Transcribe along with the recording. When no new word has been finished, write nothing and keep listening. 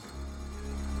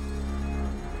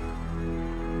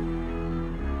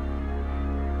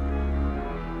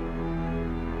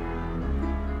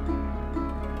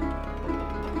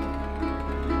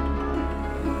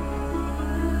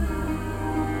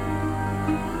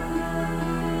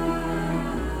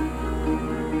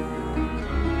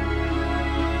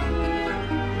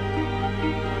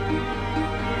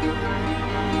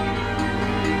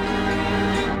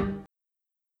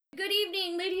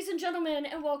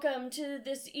welcome to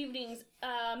this evening's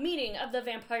meeting of the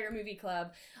Vampire Movie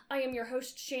Club. I am your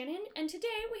host, Shannon, and today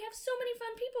we have so many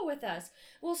fun people with us.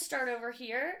 We'll start over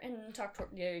here and talk to...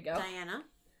 There you go. Diana.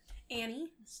 Annie.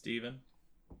 Steven.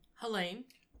 Helene.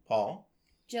 Paul.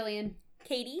 Jillian.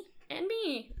 Katie. And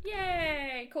me.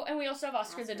 Yay! Cool. And we also have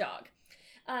Oscar the dog.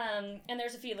 And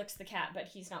there's a Felix the cat, but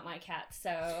he's not my cat,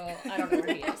 so I don't know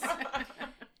where he is.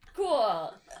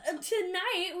 Cool.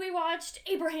 Tonight we watched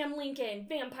Abraham Lincoln,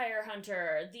 Vampire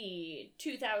Hunter, the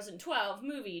 2012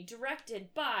 movie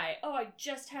directed by, I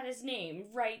just had his name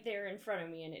right there in front of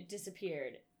me and it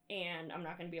disappeared. And I'm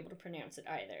not going to be able to pronounce it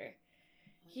either.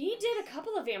 He did a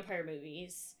couple of vampire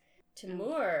movies.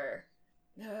 Timur.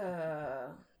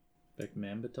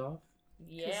 Bekmambetov?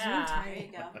 Yeah. There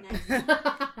you go. Nice.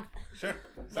 Sure.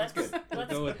 Sounds good. We'll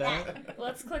go with that.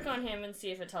 Let's click on him and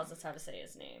see if it tells us how to say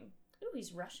his name. Ooh,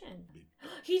 he's Russian.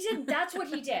 That's what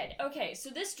he did. Okay, so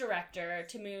this director,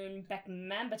 Timur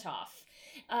Bekmambetov,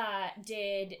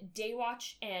 did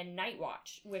Daywatch and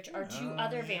Nightwatch, which are two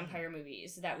other vampire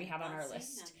movies that we have on our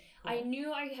list. Cool. I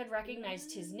knew I had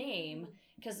recognized his name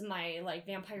because my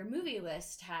vampire movie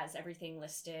list has everything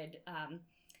listed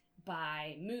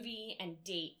by movie and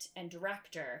date and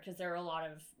director, because there are a lot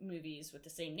of movies with the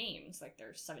same names, like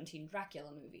there's 17 Dracula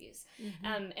movies.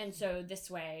 Mm-hmm. And so this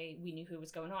way we knew who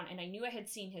was going on, and I knew I had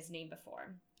seen his name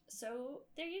before. So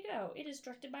there you go. It is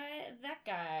directed by that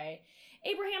guy,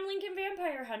 Abraham Lincoln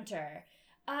Vampire Hunter.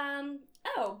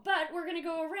 But we're gonna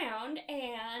go around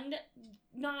and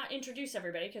not introduce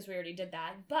everybody because we already did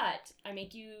that, but I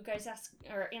make you guys ask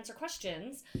or answer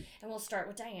questions, and we'll start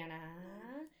with Diana.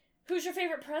 Who's your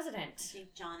favorite president? I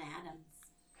think John Adams.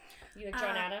 You like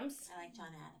John Adams? I like John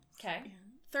Adams. Okay. Yeah.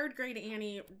 Third grade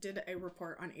Annie did a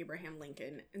report on Abraham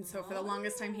Lincoln, and so for the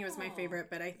longest time he was my favorite,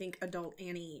 but I think adult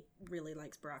Annie really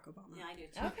likes Barack Obama. Yeah, I do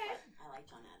too. Okay. I like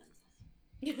John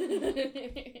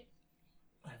Adams.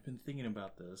 I've been thinking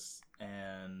about this,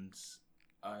 and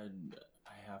I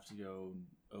have to go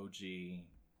OG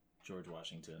George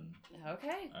Washington.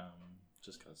 Okay.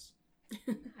 Just because.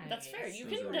 That's fair. You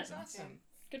Those can. are That's reasons. awesome.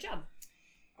 Good job.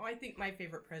 Oh, I think my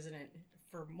favorite president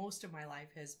for most of my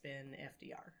life has been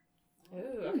FDR.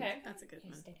 Ooh, okay. That's a good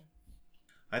one. Stay down.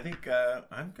 I think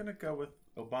I'm gonna go with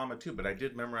Obama too, but I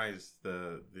did memorize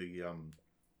the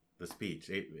speech,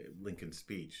 Lincoln's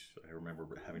speech. I remember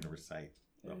having to recite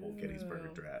the whole Gettysburg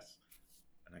Address,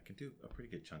 and I can do a pretty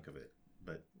good chunk of it,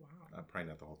 but probably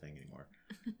not the whole thing anymore.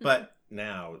 But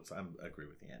now I agree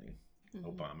with Annie. Mm-hmm.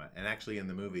 Obama, and actually in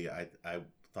the movie, I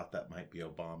thought that might be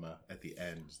Obama at the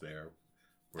end there,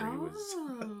 where he was.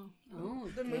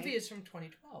 The movie is from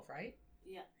 2012, right?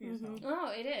 Yeah. Mm-hmm.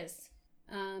 Oh, it is.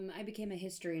 I became a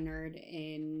history nerd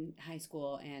in high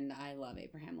school, and I love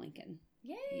Abraham Lincoln.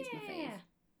 Yeah. He's my fave.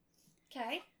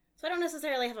 Okay. So I don't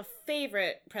necessarily have a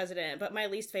favorite president, but my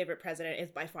least favorite president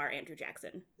is by far Andrew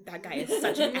Jackson. That guy is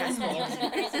such an asshole.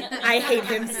 I hate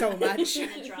him so much.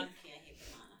 And a drunk. Yeah, I hate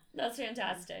Obama. That's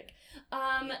fantastic.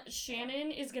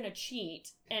 Shannon is gonna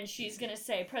cheat, and she's gonna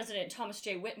say President Thomas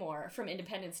J. Whitmore from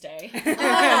Independence Day.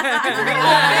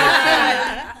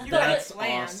 That's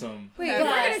awesome. Wait, if we're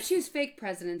gonna choose fake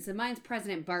presidents, then mine's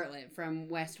President Bartlett from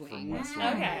West Wing. Okay.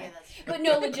 Yeah, that's true. But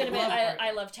no, legitimate,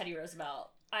 I love Teddy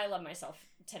Roosevelt. I love myself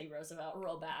Teddy Roosevelt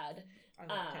real bad. I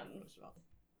like Teddy Roosevelt.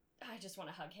 I just want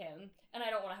to hug him, and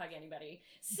I don't want to hug anybody.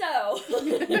 So,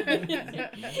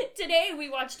 today we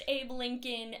watched Abe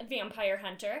Lincoln, Vampire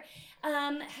Hunter.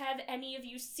 Have any of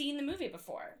you seen the movie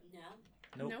before?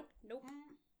 No. Nope.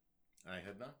 I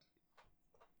had not.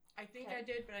 I think I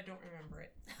did, but I don't remember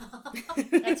it.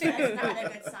 That's right. That's not a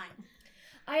good sign.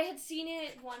 I had seen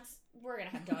it once. We're going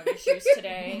to have dog issues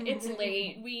today. It's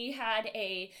late. We had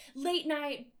a late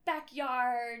night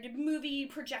backyard movie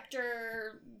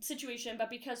projector situation, but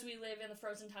because we live in the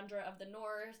frozen tundra of the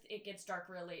north, it gets dark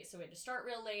real late. So we had to start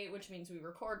real late, which means we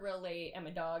record real late, and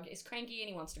my dog is cranky and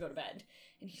he wants to go to bed.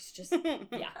 And he's just,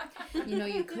 yeah. You know,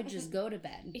 you could just go to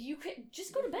bed. You could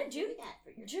just go to bed, dude.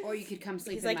 Or you could come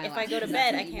sleep He's in like, my if lap. I go to That's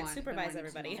bed, what I you can't want, supervise but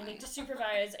everybody. I need to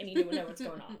supervise. I need to know what's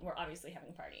going on. We're obviously having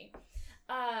a party.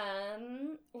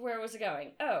 Where was it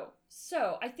going? Oh,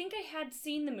 so I think I had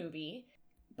seen the movie,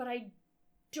 but I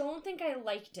don't think I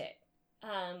liked it.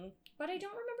 But I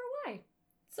don't remember why.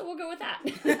 So we'll go with that.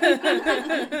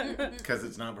 Because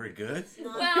it's not very good?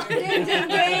 Well, ding, ding,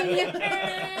 ding.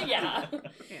 Yeah.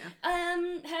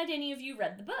 Had any of you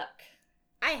read the book?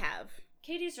 I have.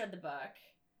 Katie's read the book.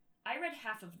 I read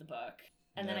half of the book,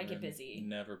 and then I get busy.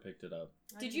 Never picked it up.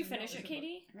 Did you finish it,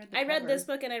 Katie? I read this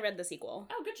book and I read the sequel.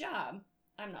 Oh, good job.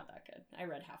 I'm not that good. I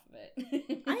read half of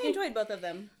it. I enjoyed both of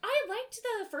them. I liked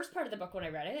the first part of the book when I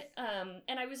read it,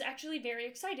 and I was actually very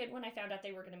excited when I found out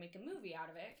they were going to make a movie out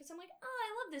of it, because I'm like, oh,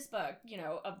 I love this book, you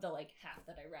know, of the, like, half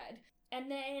that I read. And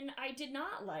then I did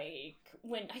not like,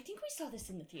 when, I think we saw this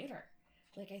in the theater.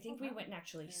 Like, I think we went and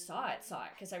actually saw it,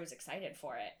 because I was excited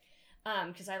for it.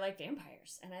 Because I like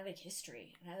vampires, and I like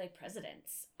history, and I like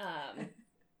presidents.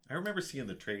 I remember seeing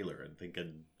the trailer and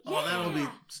thinking, oh, that'll be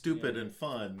stupid and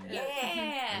fun. Yeah.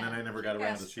 And then I never got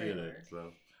around to seeing it.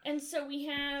 So. And so we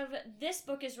have, this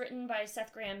book is written by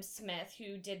Seth Grahame-Smith,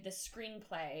 who did the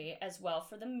screenplay as well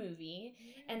for the movie.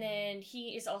 And then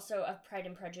he is also of Pride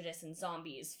and Prejudice and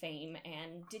Zombies fame.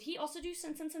 And did he also do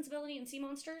Sense and Sensibility and Sea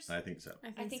Monsters? I think so.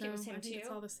 I think it was him too. It's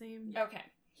all the same. Okay.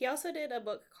 He also did a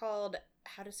book called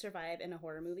How to Survive in a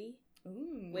Horror Movie,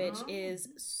 which is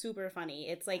super funny.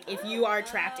 It's like if you are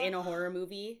trapped in a horror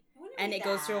movie and it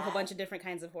goes through a whole bunch of different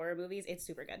kinds of horror movies, it's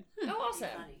super good. Oh, awesome.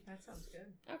 That sounds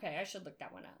good. Okay, I should look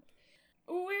that one up.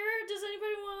 Where does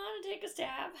anybody want to take a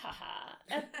stab? Haha.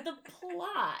 At the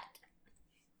plot.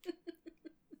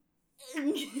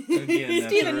 Again,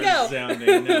 Steven, that's go.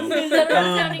 resounding no. Is that a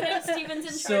resounding no? Steven's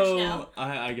in charge now.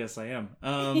 I guess I am.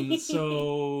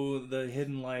 So the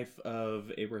hidden life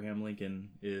of Abraham Lincoln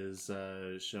is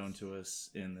shown to us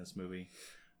in this movie.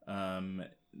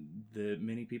 That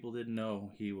many people didn't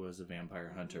know he was a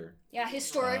vampire hunter. Yeah,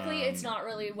 historically, it's not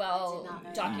really well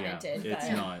documented.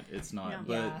 Yeah, it's not.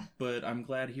 Yeah. But I'm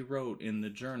glad he wrote in the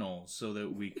journal so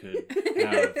that we could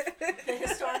have The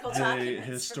historical the documents.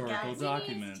 historical for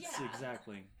documents. Yeah.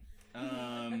 Exactly.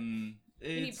 We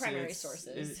need primary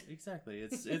sources. Exactly.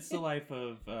 It's the life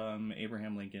of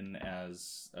Abraham Lincoln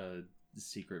as a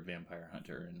secret vampire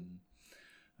hunter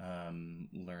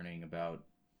and learning about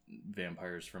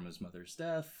vampires from his mother's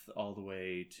death all the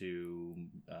way to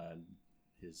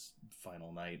his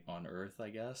final night on Earth, I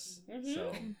guess. Mhm.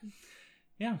 So,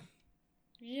 yeah.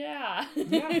 Yeah.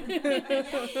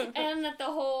 And that the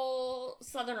whole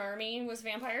Southern Army was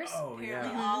vampires. Oh,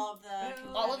 Apparently yeah.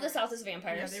 All of the South is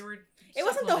vampires. Yeah, they were. It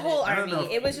wasn't the whole I don't army.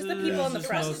 know. It was just the people in the Just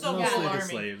front. mostly Yeah. the Army.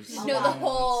 slaves. No, the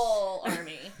whole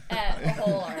army. The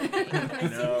whole army.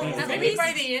 No. At Maybe least-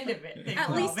 by the end of it. they At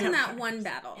were least all in that vampires. one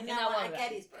battle. In that that one one at event.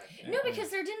 Gettysburg. No, because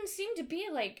there didn't seem to be,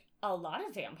 like, a lot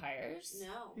of vampires.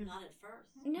 No, not at first.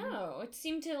 No, it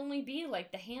seemed to only be,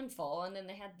 like, the handful, and then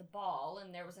they had the ball,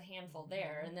 and there was a handful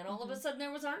there, and then all of a sudden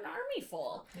there was an army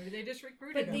full. Maybe they just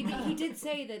recruited But them. he did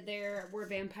say that there were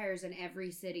vampires in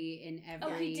every city, in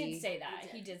every... Oh, he did say that.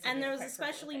 He did say And that there was quite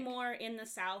especially prolific. more in the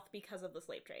South because of the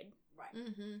slave trade, Right.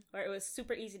 Mm-hmm. where it was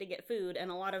super easy to get food,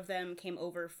 and a lot of them came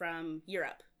over from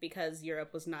Europe because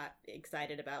Europe was not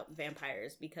excited about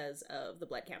vampires because of the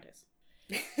Blood Countess.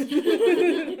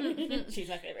 She's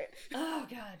my favorite. Oh,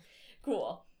 God.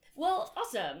 Cool. Well,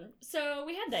 awesome. So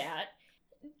we had that.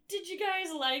 Did you guys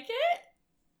like it?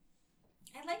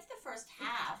 I liked the first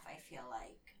half, I feel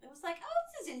like. It was like, oh,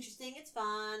 this is interesting. It's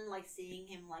fun, like seeing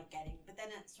him like getting, but then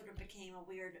it sort of became a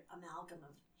weird amalgam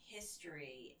of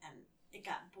history and it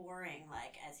got boring,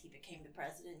 like as he became the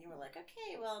president. You were like,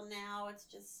 okay, well now it's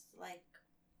just like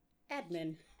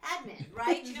Admin. admin,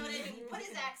 right? You know what I mean? He put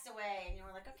his axe away and you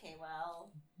were like, okay, well.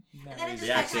 And then it just The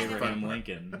got axe kind of Abraham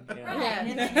Lincoln. Right. Yeah.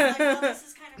 And then you're like, well, this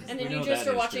is kind of And We then know you just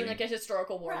that are watching, history. like, a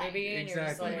historical war Right. movie, and you're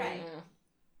just Exactly. like,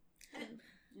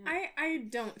 Right. I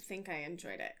don't think I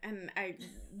enjoyed it, and I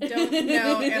don't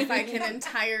know if I can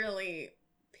entirely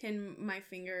pin my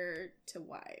finger to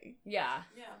why. yeah.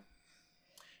 Yeah.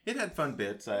 It had fun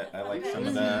bits. I Fun like bits. some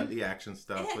of the action It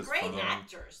stuff had was great fun.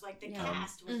 actors. Like the Yeah.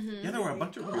 cast was. Mhm. Yeah, there were a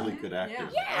bunch of really good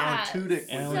actors. Yeah. Alan Tudyk.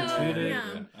 Alan So- Tudyk.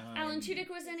 Yeah. Alan Tudyk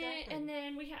was in it, Exactly. and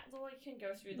then we had, well, we can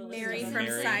go through the list. Mary of from them.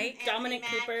 Mary. Psych. Anthony Dominic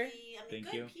Mackie, Cooper. I mean, Thank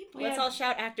good you. people. Let's Yeah. all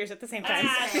shout actors at the same time.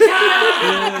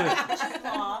 Jude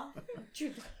Law,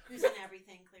 Jude who's in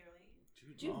everything, clearly.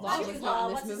 Jude Not Law Jude was Law, not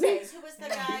in what's this his movie. face? Who was the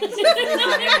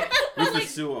guy? Rufus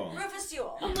Sewell. Rufus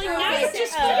Sewell. I'm like, Rufus now you're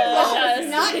just Sewell. kidding with us.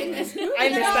 Not in this movie. I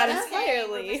missed that Okay,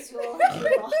 entirely. Rufus Sewell. He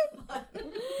had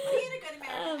a good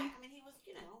American Um, act. I mean, he was,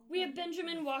 you know. We have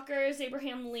Benjamin Walker as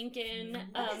Abraham Lincoln.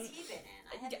 What has he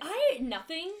been in?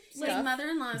 Nothing. His Like,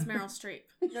 mother-in-law is Meryl Streep.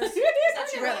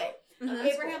 That's Really?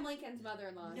 Abraham Lincoln's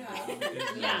mother-in-law.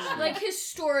 yeah, like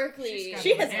historically. She's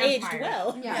She has Vampire. aged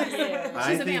well. Yeah. Yeah.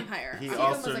 I She's a think vampire. He I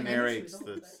also was like, narrates maybe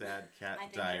she was the Sad I Cat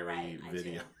think you're Diary right, I do.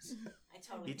 videos. I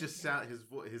totally He just agree.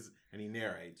 sound his and he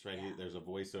narrates, right? Yeah. There's a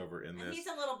voiceover in And this he's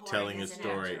a little boring telling as a an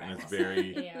story, actor, and I it's will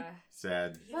very say. Yeah.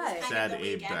 sad, He was kind of sad the Abe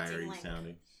weak acting Diary link.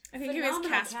 sounding. I think he was Phenomenal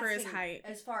cast for his casting height.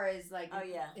 as far as like Oh,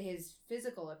 yeah. his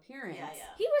physical appearance. Yeah, yeah.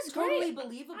 He was Totally great.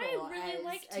 believable. I really as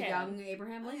liked a him. young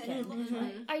Abraham Oh, yeah, Lincoln. he looked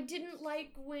right. I didn't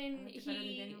like when I liked it better than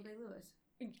he. Daniel Day-Lewis.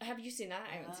 Have you seen that?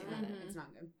 I haven't seen that. It's not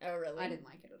good. Oh, really? I didn't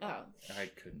like it at all. Oh. I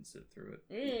couldn't sit through it.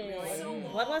 Really? So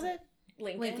What was it?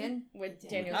 Lincoln? With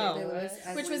Daniel Oh. Day-Lewis.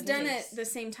 As Which was Lincoln done Chase. at the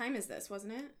same time as this,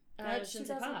 wasn't it?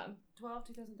 Shinsen Pop.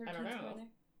 2013. I don't know.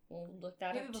 We'll look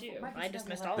that Maybe up before- too. might be I just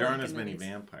missed all There of aren't the as many movies.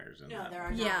 vampires in No, that. there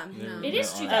are not. Yeah, There- no. It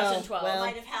is there 2012. well.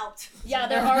 Might have helped. Yeah,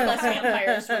 there are less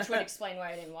vampires, which would explain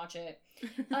why I didn't watch it.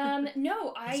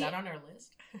 No, Is that on our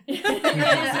list? It is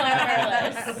not on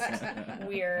our list.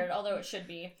 Weird, although it should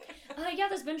be. Yeah,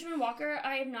 there's Benjamin Walker.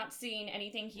 I have not seen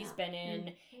anything he's been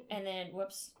in. And then,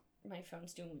 whoops, my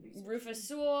phone's doing Rufus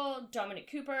Sewell, Dominic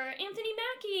Cooper, Anthony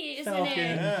Mackie is in it.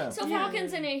 Yeah. So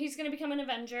Falcon's in it. He's going to become an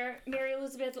Avenger. Mary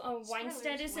Elizabeth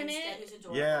Winstead is in Winstead, it. who's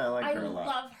adorable. Yeah, I like I her a lot.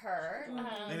 love her.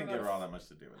 They didn't give her all that much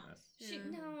to do in this.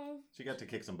 No. She got to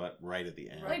kick some butt right at the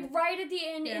end. Like right at the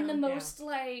end, in the most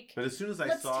like. But as soon as I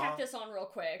Let's saw, tack this on real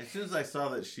quick. as soon as I saw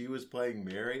that she was playing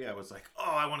Mary, I was like, oh,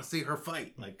 I want to see her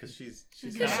fight. Like, because she's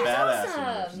kind Because of she's badass in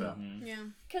her. awesome. So. Mhm. Yeah.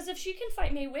 Because if she can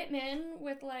fight Mae Whitman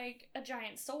with like a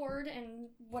giant sword and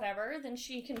whatever, then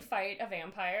she can fight a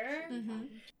vampire. Mm-hmm.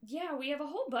 Yeah, we have a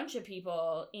whole bunch of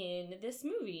people in this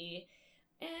movie,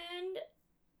 and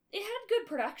it had good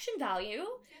production value.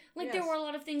 Like there Yes. were a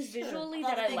lot of things visually A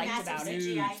lot that of I big, liked massive about it.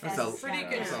 CGI That's fests. a, Pretty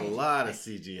good. that's a lot of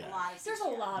CGI. A lot of There's a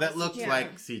CGI. lot That of looked CGI.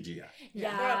 like CGI.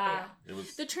 Yeah. It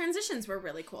was. The transitions were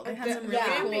really cool. They had The some really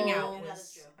vamping cool. out Yeah, was.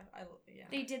 that's true. Yeah.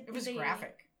 They did. It was they,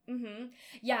 graphic. Mm-hmm.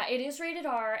 Yeah, it is rated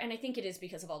R, and I think it is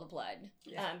because of all the blood.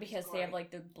 Yeah. because they have like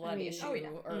the blood issue. oh, yeah.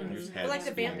 Or There's But like heads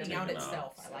the being vamping out taken off.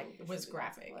 itself, I like was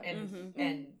graphic and Mhm.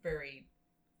 and very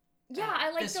yeah, I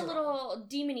like the visceral. little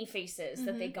demony faces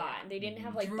that they Mhm. got. They didn't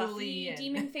have like Drooly Buffy and-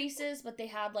 demon faces, but they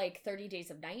had like 30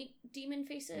 Days of Night demon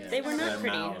faces. Yeah. They were not Their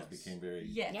pretty. mouths became very.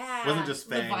 yes. Yeah. It wasn't just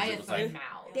fangs. It was Leviathan like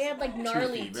mouth. They had like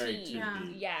gnarly Toothy, very teeth.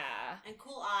 toothy. Yeah. And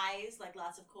cool eyes, like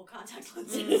lots of cool contact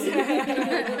lenses.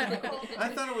 I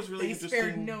thought it was really They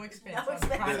spared interesting. no expense. No on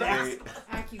expense. product.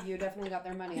 That IQView definitely got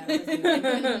their money out of this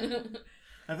movie.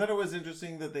 I thought it was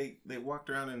interesting that they walked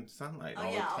around in sunlight Oh,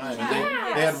 all yeah, the all time. the And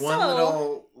time. they had one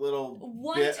So- little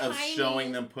One bit of tiny-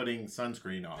 showing them putting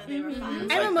sunscreen on. That they were Mhm. fine.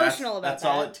 It's I'm like, emotional about that's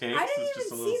all that. it takes. I didn't is just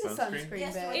even a see little the sunscreen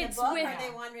Yes, so bit. in It's the book, with- are they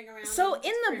wandering around? So and-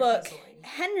 in the very book, puzzling.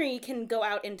 Henry can go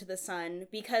out into the sun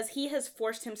because he has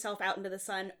forced himself out into the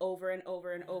sun over and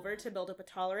over and over to build up a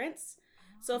tolerance.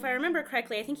 So if I remember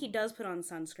correctly, I think he does put on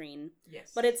sunscreen,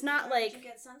 Yes. but it's not Where did like you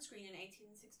get sunscreen in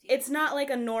 1860? it's not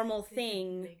like a normal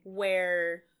thing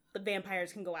where the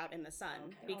vampires can go out in the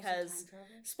sun Okay. because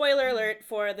spoiler alert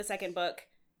for the second book,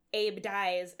 Abe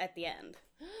dies at the end.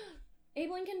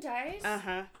 Abe Lincoln dies?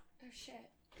 Uh-huh. Oh shit.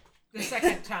 the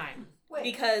second time.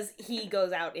 Because he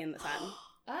goes out in the sun.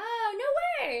 Oh,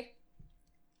 no way!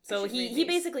 So should read he these.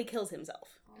 basically kills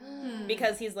himself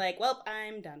because he's like, well,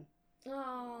 I'm done.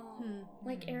 Oh.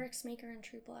 Like Eric Smaker in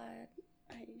True Blood.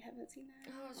 I haven't seen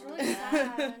that. Oh, it's really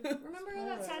sad. Remember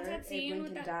that sad scene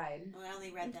with that? died. Well, I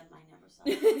only read them. I never saw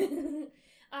them.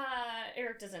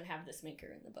 Eric doesn't have this maker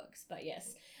in the books, but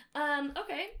yes.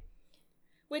 Okay.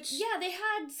 Which Yeah, they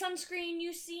had sunscreen.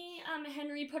 You see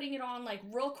Henry putting it on like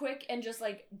real quick and just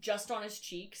on his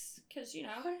cheeks because you know.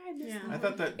 Yeah. I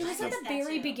thought that. It was the- at the That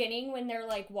very too. beginning when they're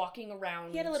like walking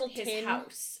around He had a little his tin.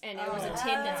 house and it was a Oh.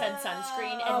 tin that said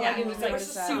sunscreen and Oh, like, yeah, it was there like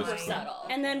was a super sign. subtle.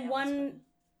 And then Yeah, one,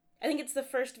 I think it's the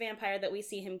first vampire that we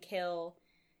see him kill.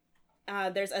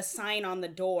 There's a sign on the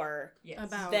door Yes.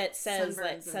 About that says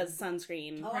sunburns says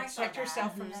sunscreen. Oh, I saw Protect that.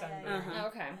 yourself from Yeah, sunburn. yeah, yeah.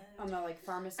 Okay. On the like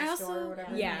pharmacy I store or also,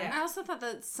 whatever. Yeah. I also thought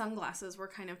that sunglasses were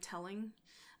kind of telling.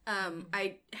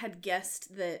 I had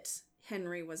guessed that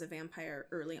Henry was a vampire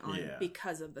early on Yeah.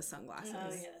 because of the sunglasses. Oh,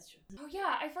 yeah, that's true. Oh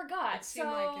yeah, I forgot. It seemed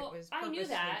so like it was I knew purposely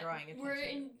that. drawing We're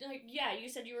in attention. like yeah, you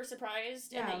said you were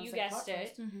surprised Yeah, and I that was you like, guessed plot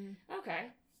it. twist. Mm-hmm. Okay.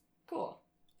 Cool.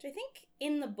 Which I think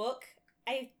in the book,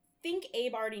 I think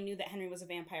Abe already knew that Henry was a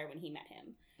vampire when he met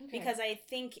him. Okay. Because I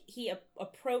think he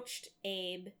approached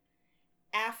Abe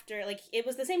after, like, it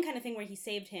was the same kind of thing where he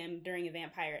saved him during a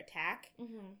vampire attack.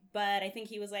 Mhm. But I think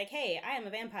he was like, hey, I am a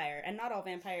vampire, and not all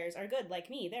vampires are good like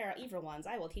me. There are evil ones.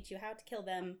 I will teach you how to kill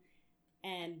them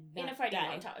and in a not fighting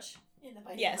die. montage. In the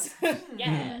Yes.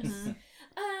 Yes. Mhm.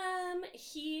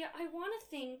 I want to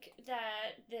think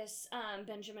that this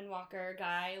Benjamin Walker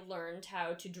guy learned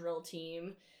how to drill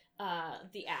team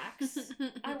the axe.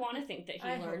 I want to think that he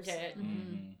I hope learned so. it.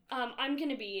 Mhm.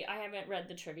 I haven't read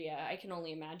the trivia. I can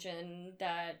only imagine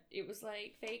that it was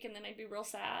like fake and then I'd be real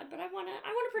sad, but I want to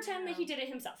pretend that he did it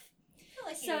himself. I feel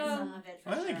like he So- did some of it for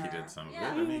I think he sure. did some of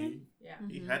Yeah. it. I mean, Yeah.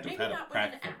 he had to Maybe have had a not with an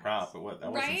practical axe. prop, but what?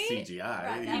 That Right? wasn't CGI.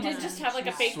 Right, He that did wasn't just have like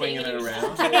a fake Swinging thing it and he was around.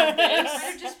 just doing Might this.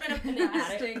 have just been a And then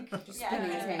add it. stick. Just Yeah,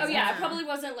 spinning his yeah. hands. Oh yeah, it Yeah. probably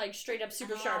wasn't like straight up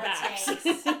super A sharp lot of axe.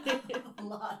 takes. A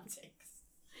lot of takes.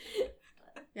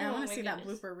 Yeah, I want my to see that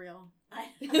goodness. blooper reel. I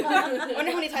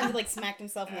wonder how many times he like smacked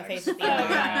himself in the face with the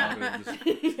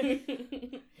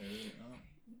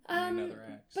Another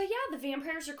axe. But yeah, the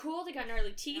vampires are cool. They got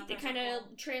gnarly teeth. They Vampires kind are of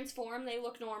cool. transform. They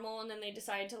look normal, and then they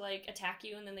decide to like attack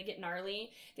you, and then they get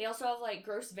gnarly. They also have like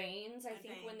gross veins. I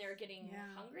think when they're getting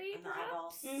hungry, And the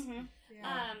perhaps. eyeballs. Mm-hmm.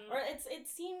 Yeah. Or it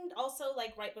seemed also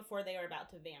like right before they were about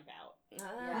to vamp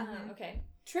out. Okay.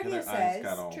 Trivia And their eyes says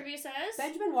got all- Trivia says.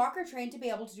 Benjamin Walker trained to be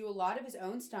able to do a lot of his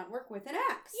own stunt work with an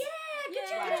axe. Yeah, good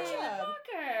Yay. job, Good Benjamin job.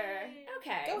 Walker.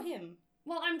 Okay. Go him.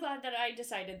 Well, I'm glad that I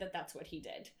decided that that's what he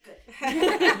did. Good.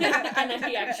 And that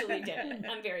he actually did it.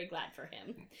 I'm very glad for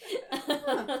him.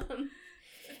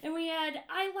 And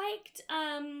I liked,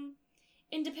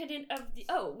 independent of the,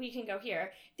 we can go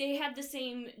here. They had the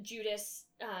same Judas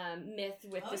myth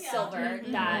with the silver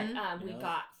Mhm. that we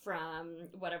got from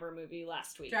whatever movie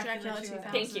last week. Dracula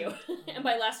 2000. Thank you. And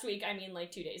by last week, I mean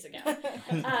like 2 days ago.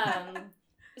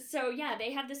 So yeah,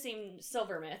 they had the same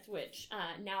silver myth, which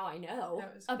now I know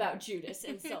That was cool. about Judas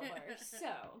and silver.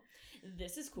 So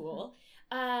this is cool.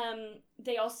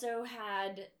 They also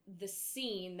had the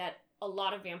scene that a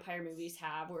lot of vampire movies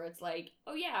have where it's like,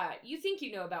 oh yeah, you think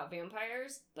you know about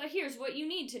vampires, but here's what you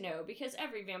need to know because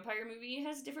every vampire movie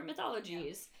has different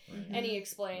mythologies. Right. And he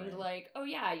explained Right. like, oh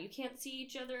yeah, you can't see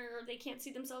each other or they can't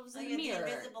see themselves in the The mirror.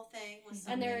 invisible thing was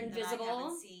And they're something that I invisible?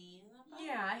 haven't seen.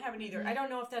 Yeah, I haven't either. I don't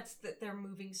know if that's that they're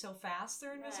moving so fast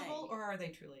they're invisible, Right. or are they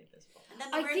truly invisible? And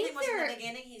then the I weird think thing was in they're- the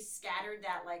beginning he scattered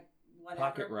that like whatever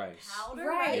Pocket rice. powder,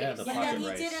 Right. Yeah, the and then pocket he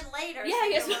rice. didn't later. Yeah, so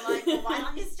yes. they were like, well, why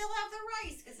don't you still have the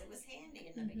rice? Because it was handy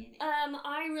in the beginning.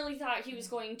 I really thought he was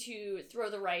going to throw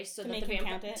the rice so To that make the him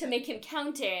vampire count it? to make him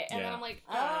count it, and then Yeah. I'm like,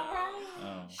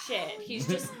 Oh. shit, he's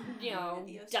just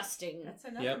dusting That's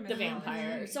another Yep. the mythology.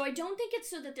 vampire. So I don't think it's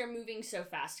so that they're moving so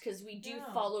fast because we do No.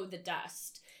 follow the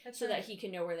dust That's so right. that he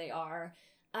can know where they are.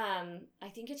 I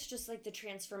think it's just like the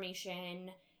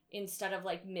transformation instead of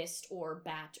like mist or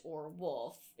bat or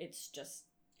wolf. It's just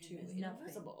too Invisible.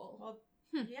 invisible. Well,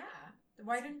 Hmm. yeah.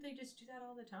 Why didn't they just do that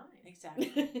all the time?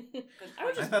 Exactly. I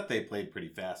would I thought they played pretty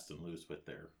fast and loose with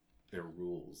their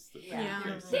rules. That Yeah.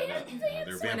 they set up, you know, their When it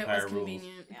was vampire rules.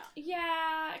 convenient.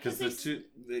 yeah, Because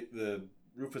the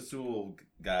Rufus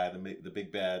guy, the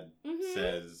big bad, Mhm.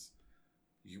 says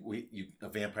a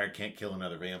vampire can't kill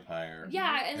another vampire.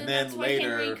 Yeah, and And then then that's why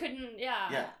Henry later- couldn't.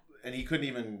 Yeah, and he couldn't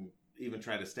even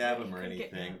try to stab Yeah, him he or couldn't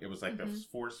get anything. near. It was like Mhm. the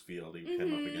force field he came up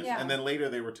Mhm. against. Yeah. And then later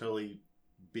they were totally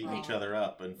beating each Right. other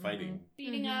up and fighting.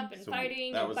 beating Mhm. up and So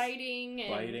fighting that and was- biting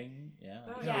and Fighting, yeah.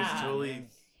 Oh, That Yeah. was totally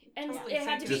and Totally it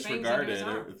had to be. fake fangs under his disregarded.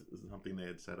 arm. It was something they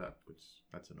had set up, which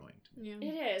that's annoying to me. Yeah.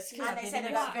 It is 'cause- And they they said it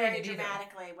didn't up explain very it either.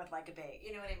 dramatically with like a big,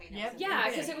 you know what I mean? It Yep. was a yeah,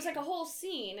 big because thing. it was like a whole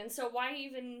scene, and so why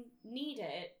even need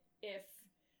it if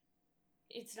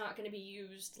it's not going to be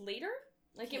used later?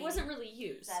 Like it Okay. wasn't really Is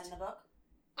used. that in the book?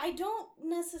 I don't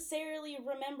necessarily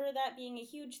remember that being a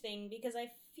huge thing because I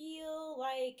feel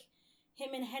like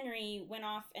him and Henry went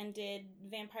off and did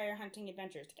vampire hunting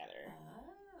adventures together.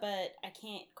 But I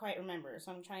can't quite remember,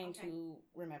 so I'm trying Okay. to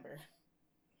remember.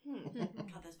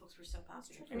 God, those books were so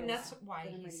popular. I mean, that's why But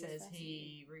I'm he reading says this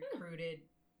he recruited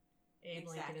Abe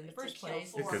Lincoln in the Exactly, first to kill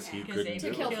place. for Because he him. Because couldn't they to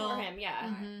do kill it. for him, yeah.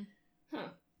 Mhm. Huh.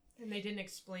 And they didn't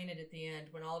explain it at the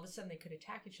end. When all of a sudden they could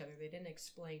attack each other, they didn't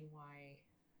explain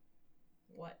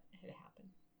what had happened.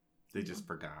 They just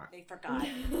forgot They forgot.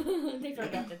 They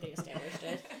forgot that they established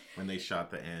it. when they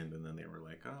shot the end, and then they were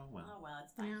like, "Oh well." Oh well,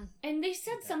 it's fine. Yeah. And they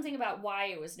said something about why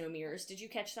it was no mirrors. Did you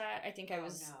catch that? I think I Oh,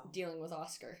 was no. dealing with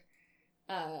Oscar.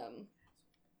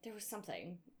 There was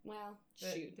something. Well,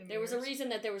 The- shoot. the There was a mirrors? reason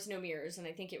that there was no mirrors, and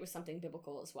I think it was something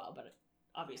biblical as well, but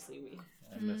obviously we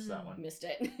I missed that one. missed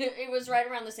it. It was right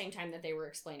around the same time that they were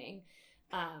explaining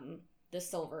the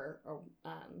silver or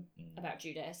about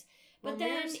Judas. But Well, then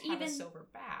mirrors have even a silver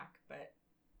back, but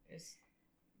is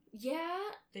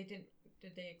yeah, they didn't?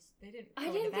 Did they? They didn't. I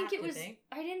go didn't into think that, it did was. they?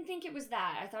 I didn't think it was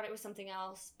that. I thought it was something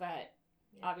else, but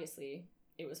Yeah. obviously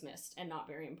it was missed and not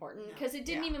very important No. because it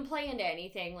didn't Yeah. even play into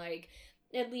anything. Like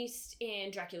at least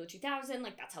in Dracula 2000,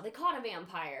 like that's how they caught a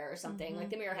vampire or something. Like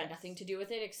the mirror had Yes. nothing to do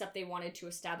with it except they wanted to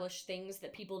establish things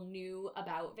that people knew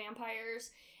about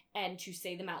vampires and to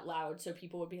say them out loud so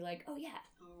people would be like, "Oh yeah,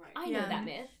 All right. I know Yeah. that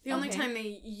myth." The only Okay. time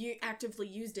they actively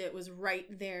used it was right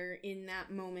there in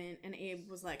that moment, and Abe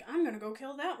was like, "I'm gonna go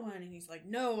kill that one," and he's like,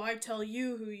 "No, I tell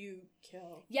you who you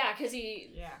kill." Yeah, because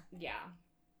he Yeah.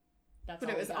 That's But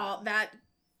all it we was got. all that,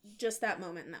 just that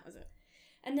moment, and that was it.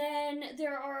 And then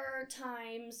there are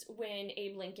times when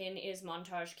Abe Lincoln is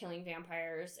montage killing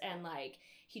vampires and like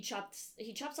he chops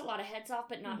a lot of heads off,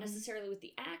 but not necessarily with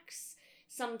the axe.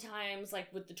 sometimes like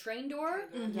with the train door.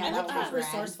 Yeah, I that looked was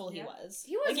at resourced he was.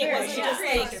 He was like, very it wasn't just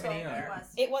creative. like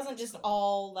it wasn't just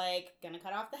all like gonna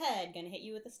cut off the head, gonna hit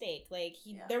you with a stake. Like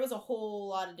there was a whole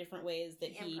lot of different ways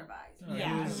that he improvised.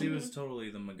 No, he was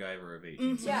totally the MacGyver of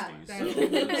 1860s. Yeah. So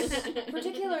it was-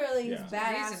 Particularly his Yeah.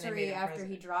 badassery after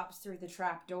he drops through the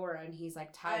trap door and he's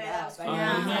like tied that up. was I cool.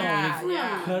 know. he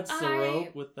Yeah. cuts the I-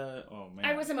 rope with the. Oh man!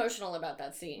 I was emotional about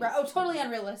that scene. Right. Oh, totally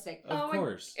unrealistic. Of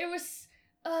course. It was.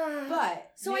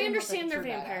 But So made I him look understand like a their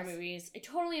true vampire badass. movies. I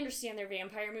totally understand their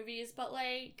vampire movies, but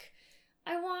like,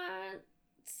 I want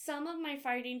some of my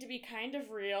fighting to be kind of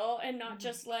real and not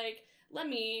just like, let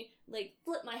me like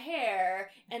flip my hair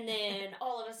and then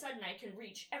all of a sudden I can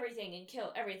reach everything and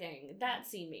kill everything. That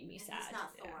scene made me sad. He's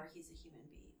not Thor. He's a human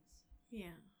being.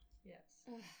 Yeah.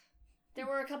 Yes. There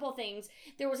were a couple things.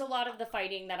 There was a lot of the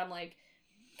fighting that I'm like,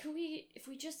 if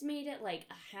we just made it like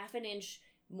a half an inch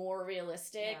more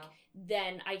realistic,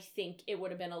 then I think it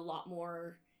would have been a lot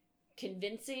more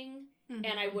convincing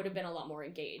and I would have been a lot more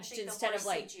engaged instead of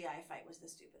like CGI fight was the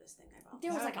stupidest thing I've ever.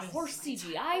 There was like a horse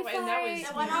CGI fight. And that was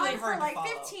It went really on for hard to like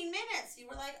follow. 15 minutes. You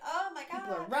were like, oh my god,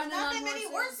 People are there's running not on that many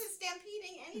horses. horses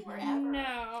stampeding anywhere ever.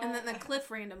 No. And then the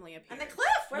cliff randomly appeared. And the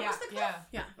cliff, where was the cliff?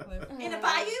 Yeah. In a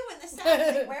bayou in the south.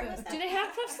 Like, where was that? Do they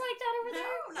have cliffs like that over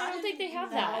there? No, I don't think they have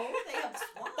no, that. They have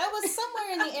swamps. That was somewhere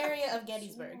in the area of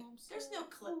Gettysburg. There's no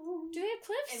cliff Do they have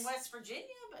cliffs? in West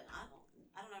Virginia, but I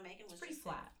don't know. Megan was Pretty just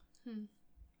flat.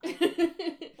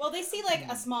 Well, they see like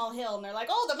a small hill and they're like,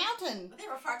 "Oh, the mountain." But there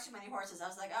were far too many horses. I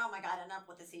was like, oh my god, enough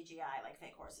with the CGI, like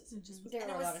fake horses. It just was, There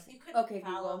and were it a lot was, of- you couldn't Okay,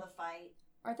 follow Google. the fight.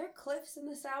 Are there cliffs in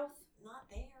the south? Not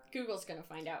there. Google's gonna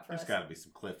find out for There's us. got to be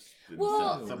some cliffs in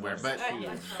Well- somewhere, but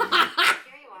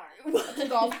It's a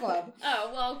golf club. Oh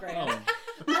well, great. Oh.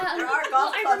 There are well,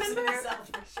 golf I clubs in remember. the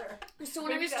south for sure. So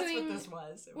when Maybe I was that's doing what this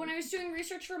was. when I was doing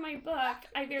research for my book,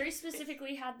 I very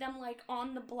specifically had them like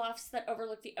on the bluffs that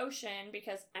overlook the ocean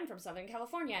because I'm from Southern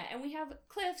California and we have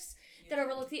cliffs that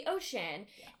overlook the ocean,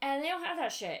 and they don't have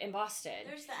that shit in Boston.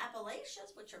 There's the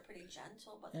Appalachians, which are pretty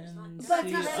gentle, but there's not. And But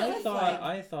see, it's not I cliff thought like.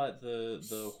 I thought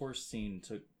the horse scene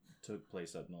took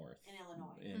place up north in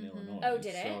Illinois. in Illinois. Oh,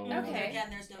 did it? So, Okay. Again,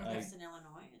 there's no I- cliffs in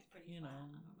Illinois. It's pretty You flat. know, I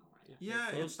don't know why. yeah,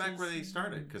 it's back where they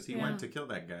started because he went to kill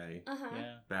that guy Uh huh.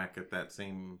 Yeah. back at that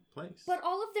same place. But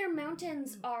all of their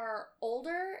mountains are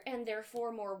older and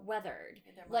therefore more weathered,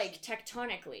 They're like mushy.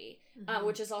 tectonically,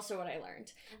 which is also what I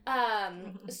learned.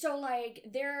 So like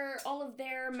all of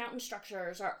their mountain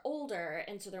structures are older,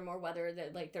 and so they're more weathered.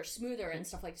 Like they're smoother and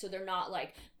stuff like. So they're not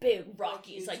like big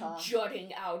rockies like Utah.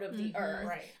 jutting out of the earth.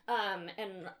 Right.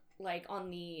 And like on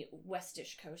the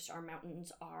westish coast, our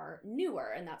mountains are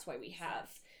newer, and that's why we have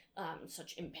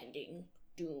such impending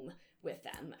doom with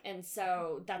them. And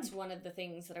so that's one of the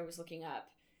things that I was looking up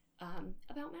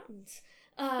about mountains.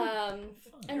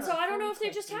 And so I don't know if they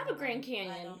just have a Grand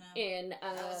Canyon know. in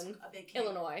That was a big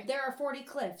canyon. Illinois. There are 40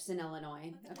 cliffs in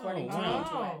Illinois, according to wow.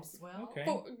 interwebs. Well, Okay.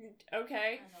 Oh,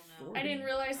 okay. I don't know. I didn't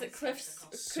realize that I'm cliffs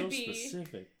skeptical. So could be.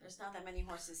 specific. There's not that many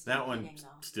horses. that one stampeding,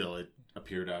 though. still it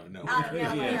appeared out of nowhere. Out of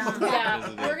nowhere. Yeah.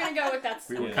 Yeah, we're gonna go with that.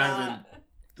 We were Yeah. kind of in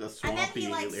the And then swampy he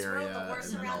like area. swirled the horse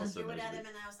and then all around of a and sudden threw it at there's him,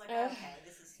 and I was like, Ugh. okay,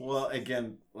 this is. Well,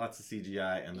 again, lots of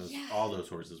CGI, and Yeah. all those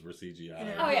horses were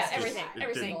CGI. Oh, yeah, It's just- everything,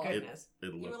 every didn't- single. Goodness. It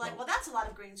You looked were like, well, that's a lot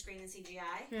of green screen and CGI.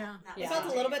 Yeah. Not Yeah. It felt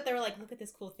a little bit. They were like, "Look at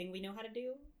this cool thing we know how to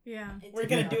do. Yeah. It's We're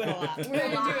gonna do it a lot.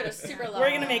 We're gonna do it a super lot. We're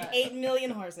gonna make 8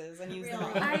 million horses and use them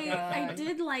Really? all." I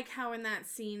did like how in that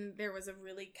scene there was a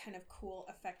really kind of cool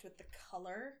effect with the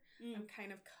color.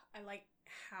 I like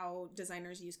how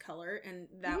designers use color, and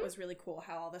that was really cool.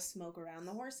 How all the smoke around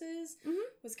the horses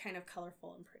was kind of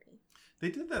colorful and pretty. They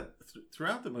did that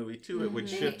throughout the movie too. It would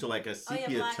Mhm. shift to like a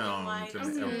sepia black and tone white. to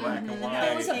Mhm. or black and Mhm. white.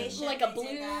 There was Animation, like a they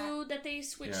did blue that they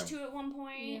switched Yeah. to at one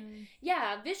point.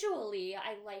 Yeah, visually,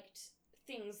 I liked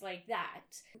things like that.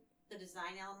 The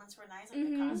design elements were nice, like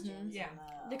Mhm. the costumes. Yeah.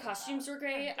 and The costumes were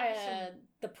great.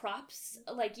 The props,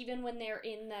 like even when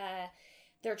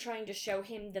they're trying to show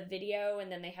him the video,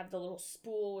 and then they have the little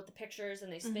spool with the pictures,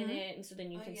 and they spin Mhm. it, and so then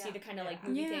you Oh, can yeah. see the kind of like Yeah.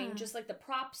 movie Yeah. thing. Just like the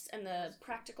props and the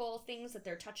practical things that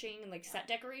they're touching, and like set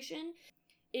decoration.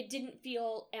 It didn't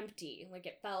feel empty. Like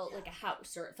it felt like a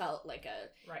house, or it felt like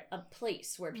Right. a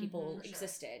place where people for sure.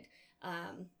 existed.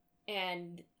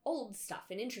 And old stuff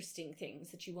and interesting things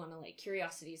that you want to like,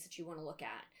 curiosities that you want to look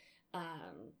at.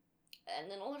 And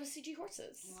then a lot of CG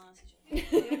horses.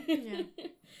 Yeah.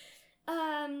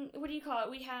 What do you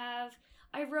call it?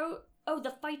 I wrote,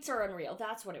 the fights are unreal.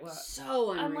 That's what it was.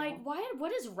 So unreal. I'm like,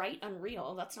 what is right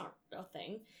unreal? That's not a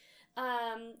thing.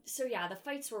 So yeah, the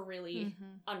fights were really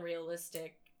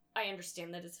unrealistic. I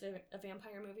understand that it's a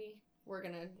vampire movie.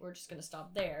 We're just gonna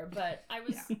stop there. But I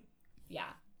was, yeah,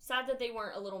 sad that they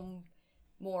weren't a little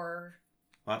more.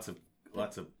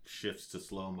 Lots of shifts to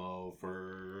slow-mo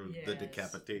for the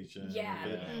decapitation. Yeah.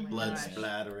 The blood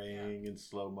splattering in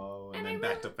slow-mo, and then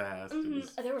back to fast.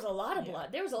 There was a lot of blood.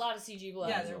 There was a lot of CG blood.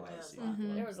 Yeah, there was.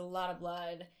 There was a lot of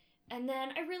blood. And then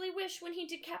I really wish when he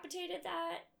decapitated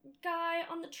that guy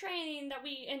on the train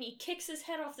and he kicks his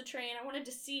head off the train, I wanted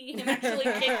to see him actually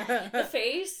kick the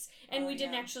face, and we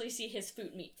didn't actually see his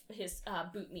boot meat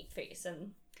face,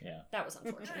 and that was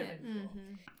unfortunate.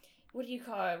 What do you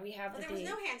call it? We have there was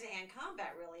no hand-to-hand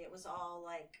combat, really. It was all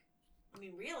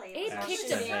really, it was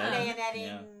picked all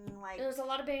bayoneting, there was a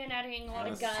lot of bayoneting, a lot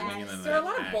of swinging guns. and There were a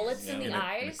lot of axe. bullets in the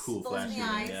eyes. Cool Bullets in the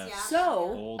flashing. eyes, So,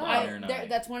 Old iron eye.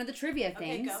 that's one of the trivia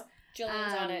Okay, things. go.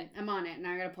 Jillian's on it. I'm on it, and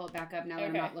I gotta pull it back up now that I'm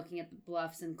Okay. not looking at the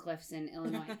bluffs and cliffs in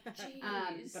Illinois.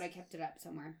 Jeez. But I kept it up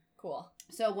somewhere. Cool.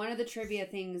 So one of the trivia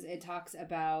things, it talks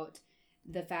about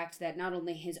the fact that not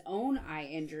only his own eye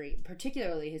injury,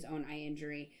 particularly his own eye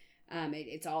injury,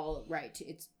 it's all right.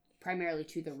 It's primarily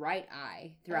to the right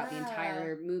eye throughout the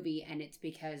entire movie, and it's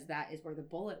because that is where the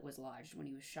bullet was lodged when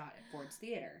he was shot at Ford's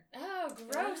Theater. Oh,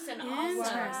 gross and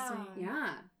awesome. Interesting.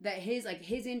 Yeah, that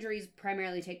his injuries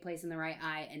primarily take place in the right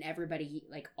eye, and everybody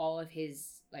all of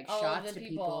his All of shots the to people.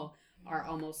 people are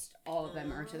almost all of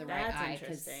them are to the right That's eye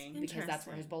interesting. because that's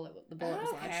where the bullet was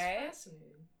lodged. Okay.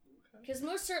 Fascinating. Because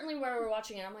most certainly where we were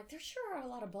watching it, I'm like, there sure are a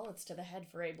lot of bullets to the head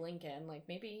for Abe Lincoln. Like,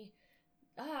 maybe...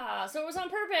 so it was on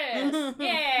purpose.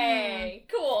 Yay!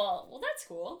 Cool. Well, that's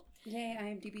cool. Yay,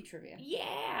 IMDb trivia.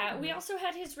 Yeah. We also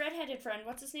had his redheaded friend.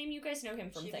 What's his name? You guys know him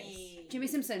from things. Jimmy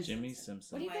Simpson. Jimmy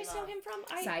Simpson. What do you guys know him from?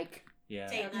 Psych. Yeah.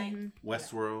 Date night.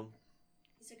 Westworld.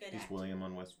 He's a good He's actor. William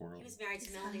on Westworld. He was married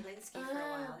to Melanie Linsky for a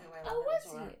while. who I Oh, love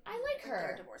was and adore. he? I like her.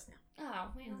 They're divorced now.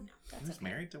 Oh, well. He That's was okay.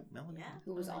 married to Melanie. Yeah.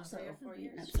 Who was Like also 3 or 4 in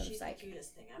years. an episode of She's Psych. the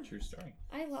cutest thing ever. True story.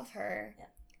 I love her. Yeah.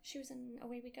 She was in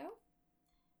Away We Go?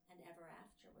 And Ever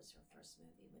After was her first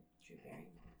movie with Drew Barrymore.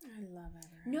 I love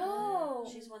Ever. No.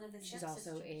 She's one of the She's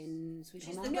stepsisters. also in Sweet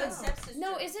She's Home the Alabama. good stepsister.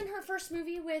 No, isn't her first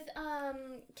movie with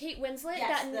Kate Winslet?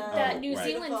 Yes, that the New right.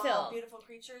 Zealand beautiful, film. Beautiful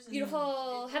Creatures.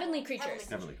 Beautiful Heavenly Creatures.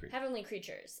 Heavenly Creatures. Heavenly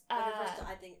Creatures. But her first,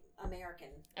 I think, American.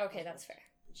 Okay, that's fair.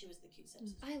 And she was the cute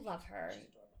stepsister. I love her. She's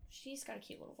adorable. She's got a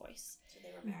cute little voice. So they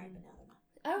were married, but now they're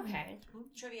not. Okay.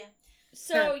 Trivia.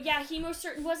 So, yeah, he most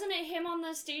certain... Wasn't it him on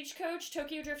the stagecoach,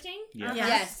 Tokyo Drifting? Yeah.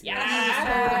 Yes.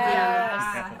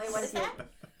 Yes. Wait, what is that?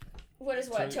 What is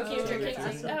what? Tokyo Tokyo Drifting?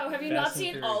 Drifting. Oh, have you Fast not and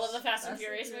seen Furious. all of the Fast and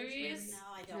Furious movies? No,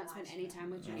 I Do don't not spend watch any it. time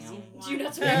with No. Jason. Do you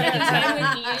not spend any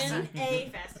time with Ian? A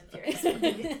Fast and Furious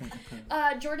movie.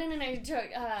 Jordan and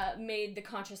I made the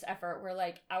conscious effort. We're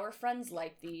like, our friends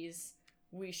like these.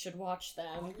 We should watch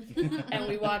them. And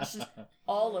we watched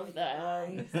all of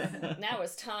them. Now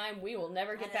it's time. We will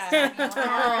never get back. That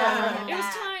is It was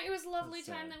sad. time. It was a lovely That's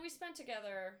time sad. that we spent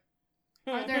together.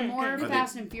 Are there more they-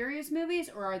 Fast and Furious movies,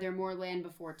 or are there more Land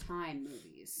Before Time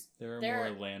movies? There are There-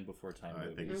 more Land Before Time I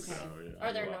think movies. so. Okay. Yeah.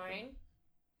 Are there You're 9?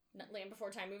 Land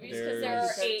Before Time movies? Because there are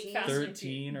There's 8 Fast and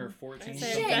 13 or 14. Shit,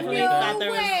 something definitely like thought that.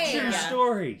 there was- way! True Yeah.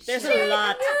 story. There's a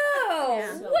lot.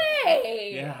 No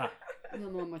way! Yeah. The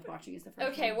only one worth watching is the first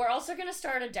Okay, one. we're also going to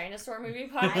start a dinosaur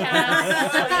movie I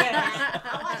podcast.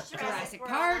 I'll watch Jurassic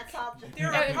World, Park. that's all.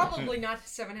 There are probably not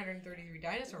 733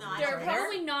 dinosaur No, movies. There are Are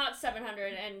probably not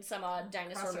 700 and some odd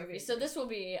dinosaur Crossover. movies, so this will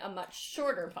be a much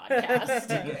shorter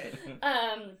podcast.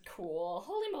 Cool.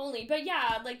 Holy moly. But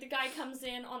yeah, like the guy comes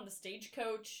in on the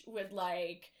stagecoach with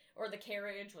like, or the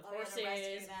carriage with Oh, yeah, to rescue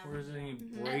horses. them. Where is he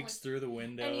Mhm. breaks through the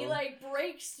window. And he like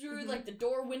breaks through like the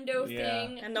door window Yeah.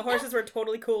 thing. And the horses were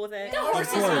totally cool with it. The horse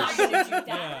is Of course. not gonna do that.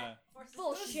 Yeah.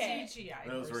 Bullshit. CGI.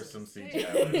 Those were versus- some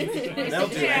CGI. They'll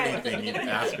do anything you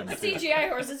ask them to. CGI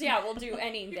horses, yeah, will do You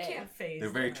anything. can't phase They're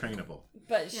very them. trainable.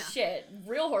 But Yeah. shit,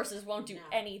 real horses won't do No.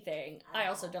 anything. I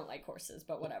also don't like horses,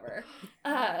 but whatever.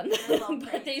 love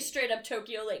But they straight up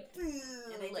Tokyo like,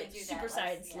 they like do that. super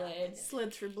side Yeah. slid.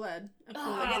 Slid through blood. A pool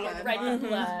Oh, of blood. right in Mhm.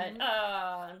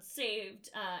 blood. Saved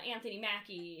Anthony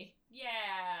Mackie.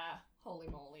 Yeah, holy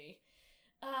moly.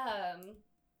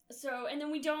 So and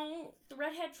then the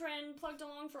redhead friend plugged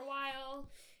along for a while,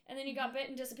 and then he got bit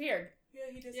and disappeared. Yeah,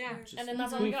 he does. Yeah. Just And then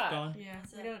that's all we poof, got. gone. Yeah,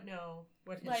 we don't know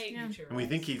what his Like- future And we was.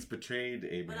 think he's betrayed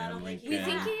Abraham don't think Lincoln.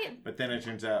 We think he But then it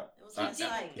turns out It was uh, a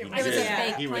site. he It was a did.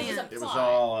 fake He was, plan. it was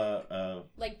all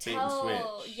like Bait and tell switch.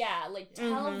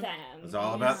 tell Mhm. them. it was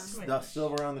all about Yeah. the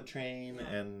silver on the train, Yeah.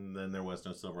 and then there was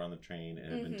no silver on the train. It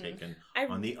had been Mhm. taken I-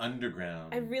 on the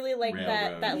underground. I really like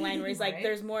that Railroad. line where he's like, Right.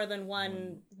 "There's more than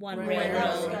one Right.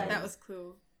 railroad." Right. That was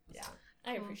cool. Yeah,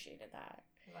 I appreciated that.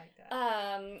 I like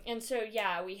that. And so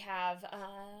yeah, we have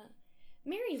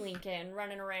Mary Lincoln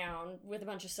running around with a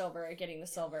bunch of silver, getting the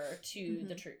silver to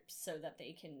the troops so that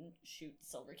they can shoot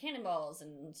silver cannonballs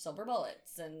and silver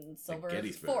bullets and silver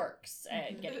forks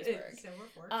at Gettysburg. Silver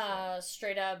forks.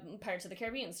 Straight up Pirates of the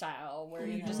Caribbean style, where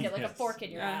you just get like a fork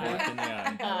in your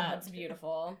eye. It's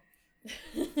beautiful.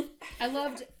 I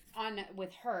loved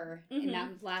with her in that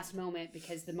last moment,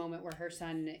 because the moment where her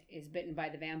son is bitten by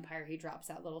the vampire, he drops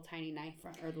that little tiny knife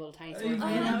or the little tiny sword from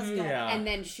him. And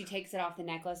then she takes it off the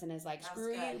necklace and is like,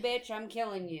 "Screw you, bitch! I'm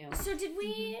killing you." So did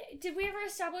we ever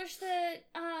establish that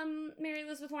Mary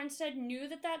Elizabeth Winstead knew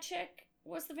that chick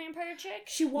was the vampire chick?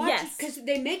 She watched, because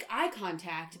they make eye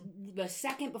contact the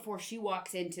second before she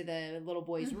walks into the little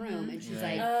boy's room, and she's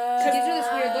like, she gives her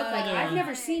this weird look like, "I've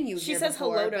never seen you She here says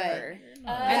before," hello to her.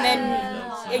 And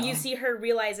then you see her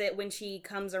realize it when she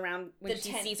comes around, when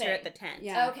she sees her at the tent.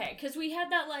 Yeah. Okay, because we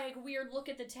had that like weird look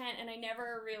at the tent, and I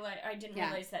didn't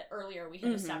realize that earlier we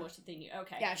had established that they knew.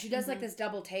 Okay. Yeah, she does like this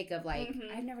double take of like,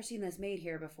 "I've never seen this made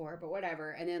here before," but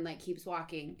whatever, and then like keeps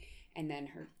walking. And then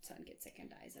her son gets sick and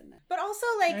dies. But also,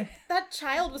 like, that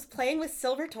child was playing with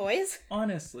silver toys.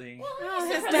 Honestly. Well,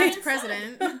 his dad's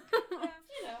president.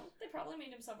 Yeah, they probably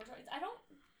made him silver toys. I don't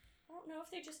know if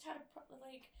they just had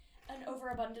an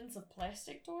overabundance of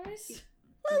plastic toys.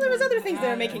 Well, there was other things they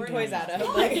were making toys out of.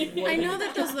 I know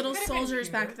that those little soldiers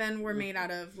back then were made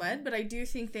out of lead, but I do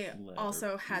think they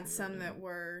also had some that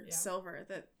were silver.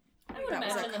 I would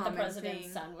imagine that the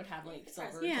president's son would have like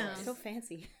silver toys. So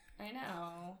fancy. I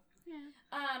know.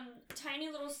 Yeah. Tiny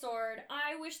little sword.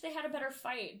 I wish they had a better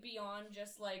fight beyond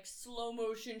just like slow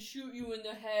motion shoot you in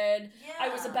the head. Yeah. I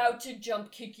was about to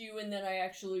jump kick you and then I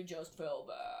actually just fell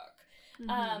back.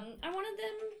 I wanted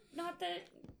them, not that,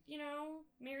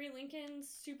 Mary Lincoln's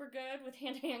super good with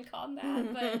hand-to-hand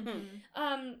combat, but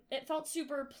it felt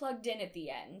super plugged in at the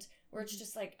end, where it's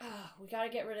just like, we gotta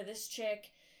get rid of this chick.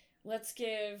 Let's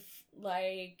give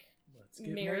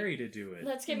Mary to do it.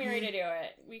 Let's get Mary to do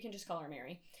it. We can just call her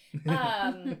Mary.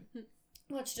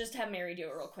 Let's just have Mary do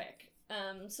it real quick.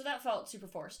 So that felt super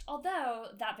forced. Although,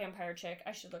 that vampire chick,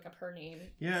 I should look up her name.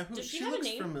 Yeah, does she have looks a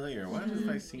name? Familiar. What have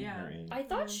I seen her in? I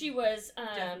thought she was...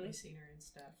 definitely seen her in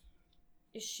stuff.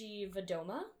 Is she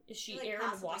Vadoma? Is she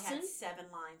Erin Watson? Had 7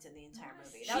 lines in the entire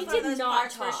movie. She did not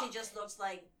talk. Where she just looks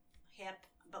like hip,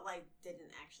 but like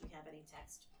didn't actually have any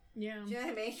text. Yeah. Do you know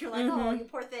what I mean? You're like, oh, you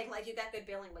poor thing. Like, you got good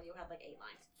billing, but you had like 8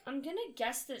 lines. I'm gonna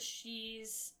guess that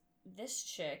she's this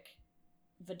chick,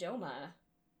 Vadoma.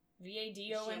 Vadoma. Is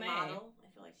she a model? I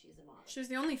feel like she's a model. She was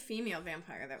the only female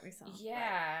vampire that we saw.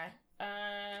 Yeah.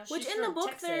 Which in the book,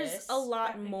 Texas. There's a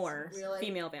lot more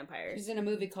female vampires. She's in a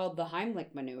movie called The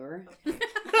Heimlich Maneuver. She's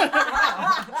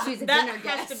a dinner guest.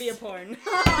 That has to be a porn.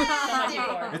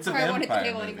 It's a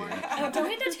vampire movie. Oh, don't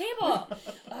hit the table.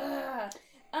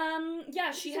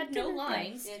 Yeah, she had no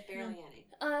lines. She had barely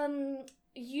any.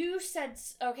 You said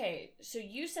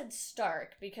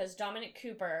Stark because Dominic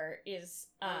Cooper is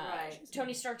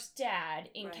Tony Stark's dad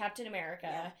in Captain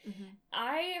America. Yeah.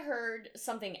 I heard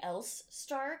something else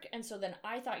Stark, and so then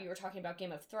I thought you were talking about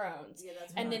Game of Thrones. Yeah,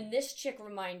 that's then this chick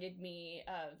reminded me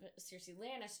of Cersei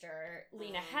Lannister,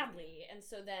 Lena Headey, and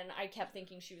so then I kept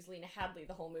thinking she was Lena Headey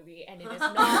the whole movie, and it is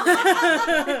not.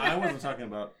 I wasn't talking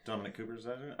about Dominic Cooper's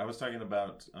dad. I was talking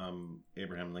about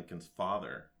Abraham Lincoln's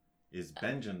father. Plays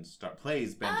Benjen Stark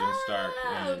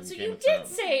in so Game you of did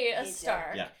Thrones. say a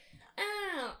Stark. Yeah.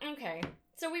 Oh, okay.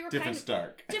 So we were different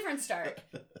Stark. Different Stark.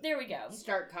 There we go.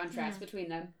 Stark contrast between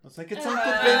them. I was like, it's Uncle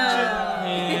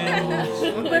Benjen.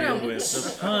 And with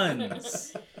the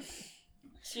puns.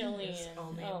 Jillian.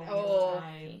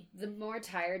 The more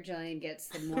tired Jillian gets,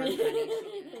 the more funny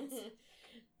she gets.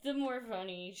 The more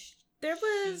funny there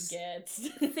was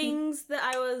things that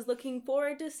I was looking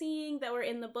forward to seeing that were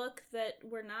in the book that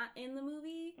were not in the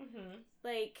movie.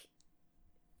 Like,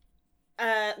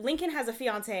 Lincoln has a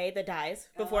fiance that dies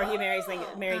before he marries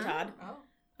Mary Todd.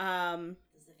 Does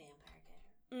the vampire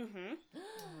get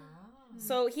her?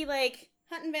 So he,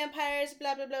 hunting vampires,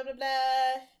 blah, blah, blah, blah,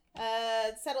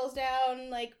 blah. Settles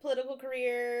down, political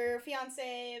career,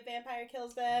 fiance, vampire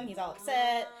kills them. He's all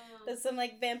upset. Does some,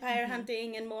 vampire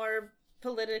hunting and more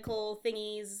political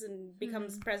thingies and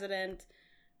becomes president.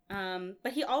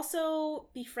 But he also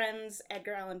befriends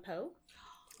Edgar Allan Poe.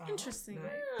 Interesting.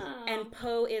 And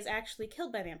Poe is actually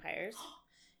killed by vampires.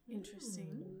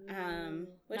 Interesting.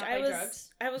 Which I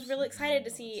was really excited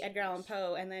to see Edgar Allan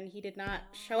Poe, and then he did not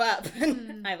show up.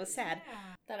 I was sad.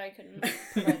 That I couldn't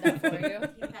provide that for you.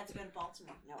 You had to go to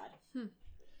Baltimore. No, I didn't.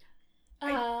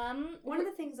 One of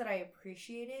the things that I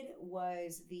appreciated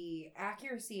was the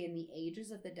accuracy in the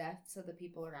ages of the deaths of the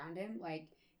people around him.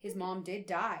 Like, his mom did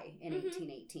die in Mhm.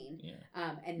 1818.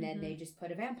 Yeah. And then they just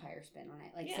put a vampire spin on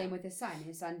it. Like, Yeah. same with his son.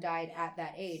 His son died at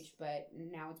that age, but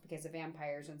now it's because of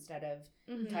vampires instead of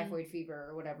Mhm. typhoid fever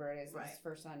or whatever it is that Right. his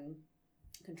first son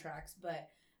contracts. But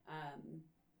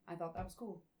I thought that was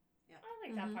cool. I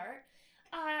like that part.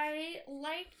 I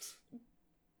liked.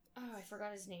 Oh, I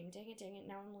forgot his name. Dang it.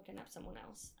 Now I'm looking up someone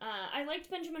else. I liked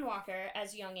Benjamin Walker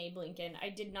as young Abe Lincoln. I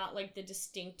did not like the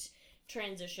distinct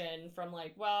transition from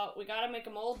like, well, we gotta make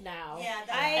him old now. Yeah, And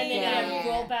then he had Yeah.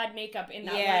 real bad makeup in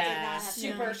that Yeah. like, Did not have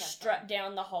super makeup. strut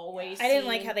down the hallway I didn't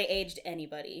like scene. how they aged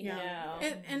anybody. No.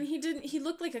 And he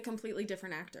looked like a completely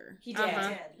different actor. He did. Uh-huh.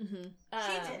 did. Mm-hmm.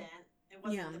 She didn't. It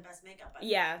wasn't yeah. the best makeup.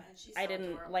 Yeah, and she's I so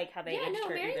didn't adorable. like how they Yeah, aged no,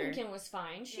 her Mary either. Lincoln was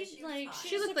fine. She she was like fine.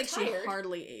 She looked like tired. she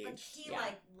hardly But aged. he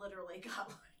Yeah. literally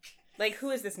got Like,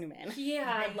 who is this new man? He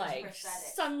had Range like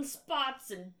prosthetic. sunspots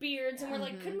and beards, and we're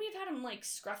like, Mhm. couldn't we have had him like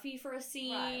scruffy for a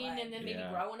scene, Right. and then maybe Yeah.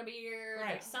 growing a beard, like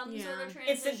Right. some Yeah. sort of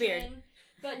transition? It's the beard.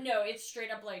 But no, it's straight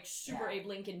up like super Yeah. Abe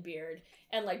Lincoln beard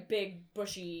and like big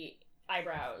bushy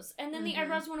eyebrows, and then the Mhm.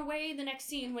 eyebrows went away the next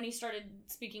scene when he started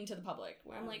speaking to the public.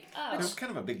 Where I'm like, It oh, was kind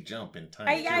of a big jump in time.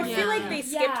 I too. feel like Yeah. they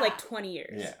skipped Yeah. like 20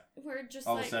 years. Yeah. we're just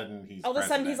All like, of a sudden he's. All of a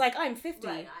sudden he's president. like, I'm 50.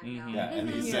 Right, I know. Mhm. Yeah, and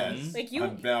he Mhm. says, Like, you-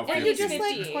 I'm now Yeah, Are he you 50. just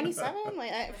like 50. 27?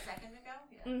 Like, A second ago?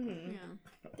 Yeah. mhm.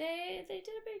 Yeah. They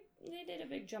did a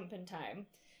big jump in time.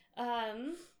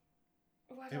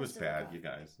 What It else was did I bad, got? you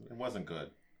guys. It wasn't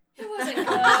good. It wasn't good.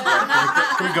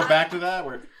 Can we go back to that?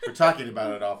 We're talking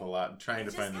about it an awful lot and trying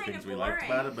It's to find the just things kinda we liked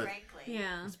boring, about it, but frankly.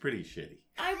 Yeah. it's pretty shitty.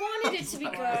 I wanted it to be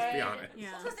Let's good. be honest.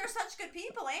 Yeah. Because there's such good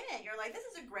people in it. You're like, this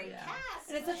is a great Yeah. cast.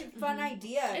 And it's such a Like, fun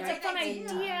idea. It's right? a fun idea.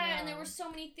 idea, Yeah. and there were so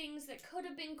many things that could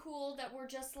have been cool that were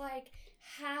just like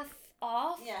half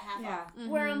off. yeah, half Yeah. off.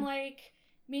 Where Mhm. I'm like,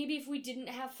 maybe if we didn't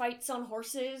have fights on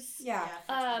horses. Yeah.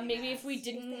 for 20 Maybe if we minutes.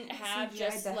 didn't If they have CGI'd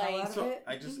just the hell like out of So it.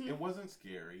 I just, Mhm. it wasn't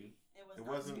scary. It, It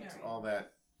wasn't scary. all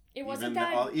that. it wasn't even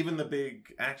that. even the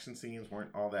big action scenes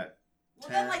weren't all that. Well,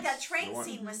 then, like, that tense. train They weren't-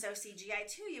 scene was so CGI,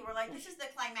 too. You were like, this is the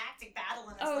climactic battle,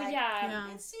 and it's Oh like, yeah.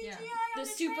 Yeah. it's CGI The on the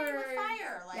super- train with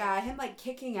fire. Like, Yeah, him like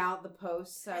kicking out the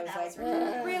posts. I Yeah, was that like, was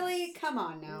ridiculous. really? Come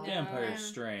on now. Vampire Yeah. you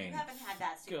strength. haven't had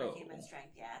that Go. superhuman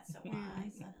strength yet, so why Yeah.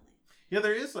 suddenly? Yeah,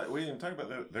 there is like we didn't talk about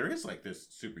that. There is like this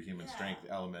superhuman Yeah. strength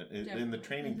element in the Definitely.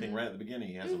 training thing Mhm. right at the beginning.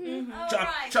 He has a Mhm. Oh, chop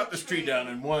right, chop the this tree tree. down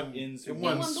in one In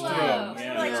one one stroke. blow. It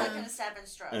Yeah. like Yeah. took him 7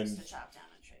 strokes And- to chop down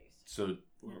a tree. So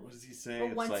what does he say? But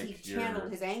It's once like he you're-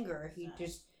 channeled his anger, he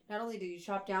just not only did he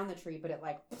chop down the tree, but it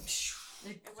like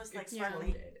It was like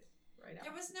exploded right out.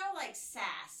 There was no like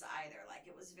sass either. Like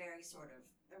it was very sort of.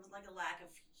 There was like a lack of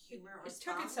humor. Or It took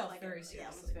spunk, itself like, very Yeah, it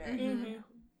was seriously. very. Mhm.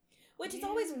 Which is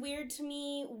always weird to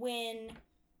me when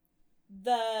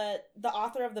the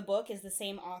author of the book is the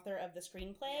same author of the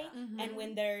screenplay, Yeah. and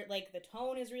when they're like the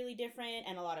tone is really different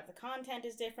and a lot of the content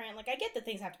is different. Like, I get that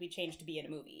things have to be changed to be in a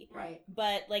movie, right.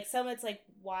 but like some it's like,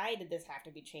 why did this have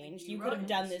to be changed? You You wrote could have it,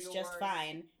 done it's this just yours.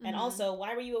 fine. And Mhm. also,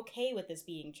 why were you okay with this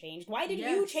being changed? Why did you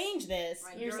Yes. change this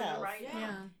Right, you're the yourself? right-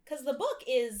 Yeah. Because the book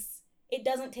is, it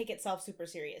doesn't take itself super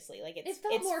seriously. Like, It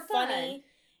felt it's more funny,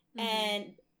 Mhm.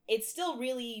 and it's still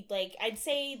really, like, I'd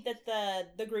say that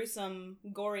the gruesome,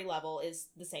 gory level is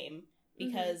the same,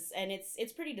 because, and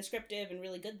it's pretty descriptive and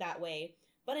really good that way,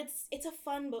 but it's a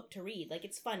fun book to read. Like,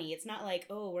 it's funny. It's not like,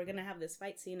 oh, we're gonna have this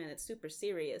fight scene and it's super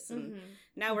serious, and Mhm.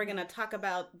 now we're gonna talk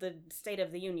about the State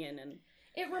of the Union, and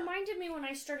It reminded me when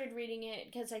I started reading it,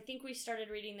 because I think we started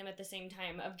reading them at the same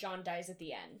time, of John Dies at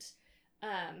the End.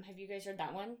 Have you guys read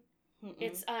that one? mm-mm.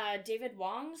 It's David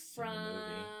Wong Seen the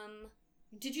from.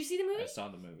 Did you see the movie? I saw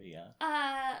the movie. Yeah.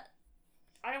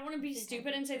 I don't want to be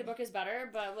stupid and say the book is better,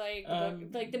 but like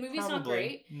the movie's not Probably.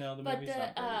 great. No, the But movie's the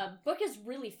not great. book is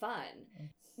really fun.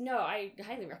 No, I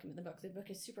highly recommend the book. The book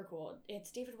is super cool.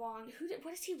 It's David Wong.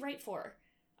 What does he write for?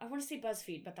 I want to say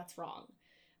BuzzFeed, but that's wrong.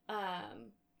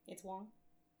 It's Wong.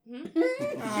 Hmm?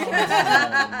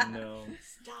 Oh, no.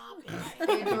 Stop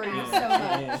I it. adore you so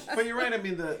much. But you're right. I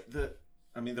mean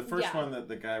the first Yeah. one that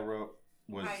the guy wrote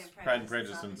was Pride and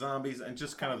Prejudice and Zombies, and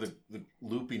just kind of the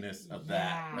loopiness of that.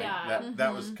 Yeah. Right? Yeah.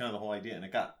 That was kind of the whole idea, and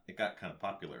it got kind of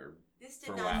popular This did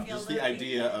for a not while. feel Just the loopy.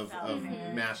 idea It of felt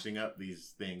very- mashing up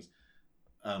these things.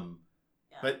 Yeah.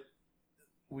 But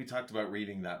we talked about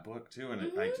reading that book too, and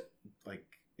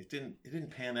it didn't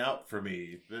pan out for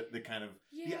me. The kind of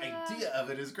the Yeah. idea of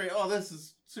it is great. Oh, this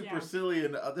is super Yeah. silly,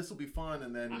 and this will be fun.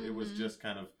 And then it was Mhm. just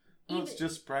kind of. It's Even-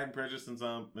 just Pride and Prejudice and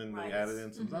Right. they added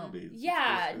in some Mhm. zombies. It's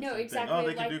Yeah, just the no, same thing. exactly Oh,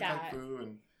 they can like do that. kung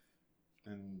fu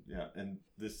and yeah, and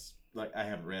this like I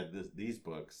haven't read these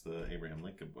books, the Abraham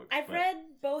Lincoln books. I've but-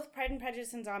 read both Pride and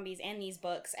Prejudice and Zombies and these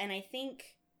books, and I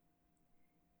think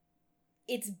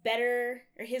it's better,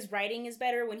 or his writing is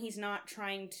better when he's not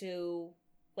trying to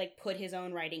like put his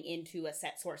own writing into a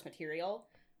set source material,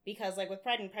 because like with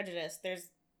Pride and Prejudice, there's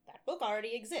that book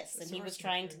already exists, and he was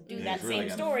trying to do that same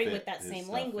story with that same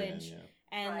language,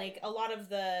 and like a lot of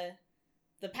the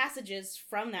passages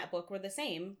from that book were the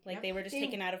same, like they were just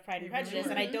taken out of Pride and Prejudice,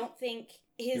 and I don't think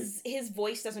his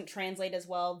voice doesn't translate as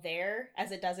well there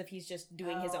as it does if he's just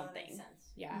doing his own thing.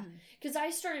 Yeah, because I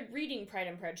started reading Pride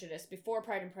and Prejudice before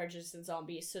Pride and Prejudice and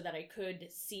Zombies so that I could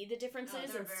see the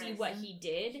differences and see what he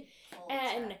did,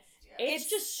 and it's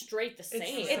just straight the same.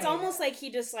 It's almost like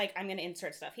he just like, I'm going to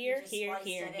insert stuff here, here,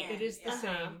 here, here. It is the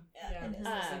same. Yeah, it is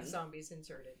like Zombies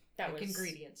inserted. That like was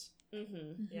ingredients.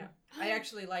 Mm-hmm. Yeah, I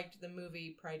actually liked the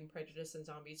movie Pride and Prejudice and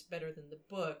Zombies better than the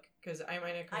book because I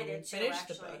might not even finish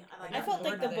the book. I felt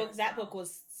like that book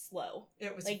was slow.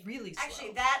 It was like, really slow.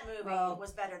 Actually, that movie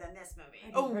was better than this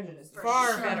movie. Oh,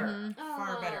 far better.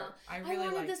 Far better. I really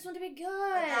wanted this one to be good.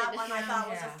 But that one I thought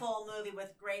was a full movie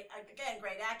with great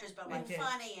actors, but like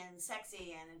funny and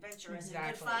sexy and adventurous and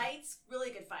good fights,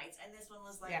 really good fights. And this one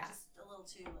was like just a little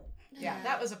too. Yeah,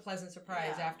 that was a pleasant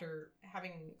surprise after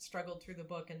having struggled through the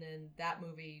book, and then that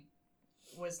movie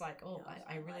was like,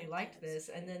 I really liked this,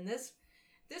 and then this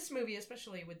movie,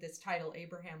 especially with this title,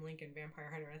 Abraham Lincoln Vampire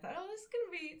Hunter, I thought,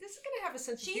 this is gonna have a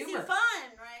sense of humor, fun,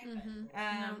 right? Mm-hmm.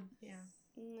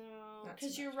 No,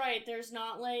 because you're right. There's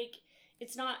not like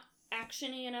it's not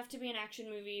action-y enough to be an action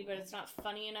movie, but it's not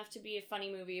funny enough to be a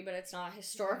funny movie, but it's not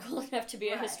historical enough to be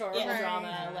a historical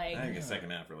drama. Like I think the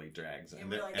second half really drags, and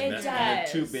does. The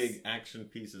two big action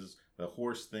pieces, the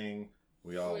horse thing.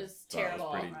 We all was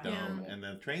terrible. It was pretty dumb, and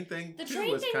the train thing. The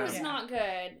train thing was not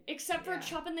good, except for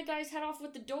chopping the guy's head off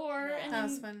with the door. And that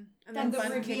was fun. And then the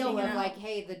reveal of like,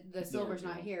 hey, the silver's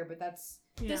not here, but that's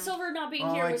the silver not being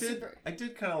here was super. I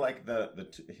did kind of like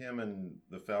him and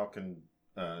the Falcon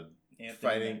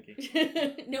fighting.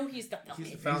 No, he's the Falcon.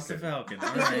 He's the Falcon.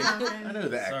 All right. I know who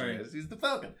the actor is. He's the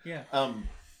Falcon. Yeah.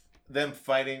 Them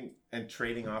fighting and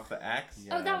trading off the axe.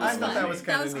 Yeah. Oh, that was fun. I thought that was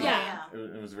kind of neat. Yeah.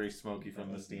 It was very smoky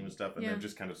from the steam and stuff, and then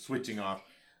just kind of switching off.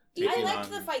 I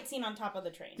liked the fight scene on top of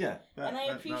the train. Yeah. And I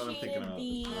appreciated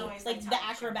the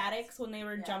acrobatics when they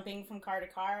were jumping from car to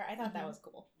car. I thought that was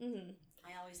cool. Mm-hmm.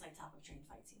 I always like top of train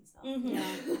fight scenes, though. Mm-hmm. Yeah,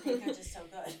 I think they're just so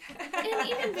good. And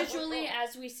even visually,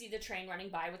 as we see the train running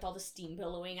by with all the steam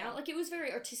billowing out, like it was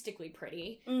very artistically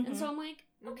pretty. Mm-hmm. And so I'm like,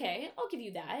 okay, I'll give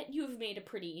you that. You have made a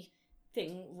pretty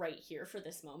thing right here for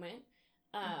this moment.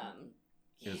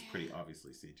 It was pretty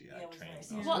obviously CGI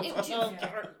train. Well,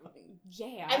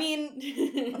 yeah. I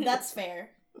mean, that's fair.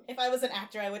 If I was an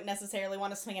actor, I wouldn't necessarily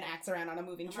want to swing an axe around on a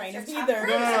moving train either.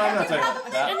 No, I'm not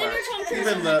talking that. And then you're Tom Cruise.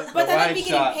 Even the wide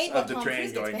shots of the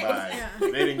train going by,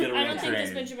 they didn't get a real train. I don't think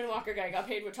this Benjamin Walker guy got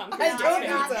paid what Tom Cruise got paid.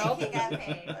 I don't think he got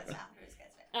paid what Tom Cruise gets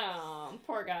paid. Oh,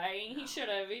 poor guy. He should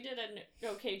have. He did an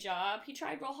okay job. He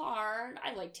tried real hard.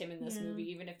 I liked him in this movie,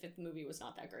 even if the movie was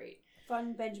not that great.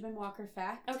 Fun Benjamin Walker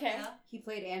fact. Okay. He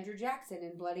played Andrew Jackson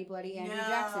in Bloody Bloody Andrew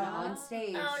Jackson on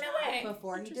stage. Oh, no way.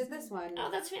 Before he did this one. Oh,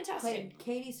 that's fantastic. Played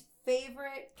Katie's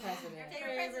favorite president.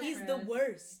 He's the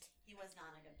worst. He was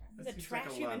not a good president. He's a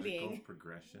trash human being.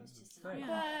 Progression.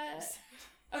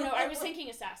 Oh no, I was thinking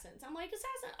Assassins. I'm like,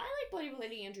 Assassin. I like Bloody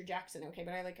Bloody Andrew Jackson, okay,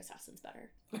 but I like Assassins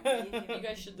better. You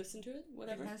guys should listen to it.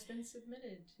 Whatever. It has been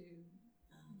submitted to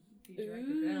be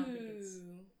directed. I don't think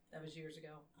that was years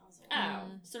ago. Oh,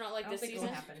 so not like this season?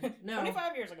 No.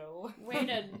 25 years ago. Way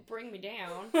to bring me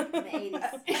down. In the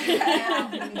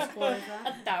 80s.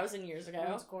 1,000 years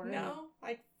ago. No,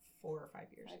 like 4 or 5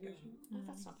 years ago. Oh,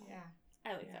 that's not bad.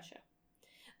 Yeah. I like that show.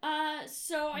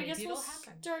 So I guess we'll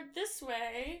happen. start this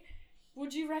way.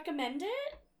 Would you recommend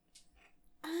it?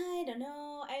 I don't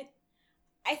know. I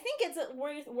think it's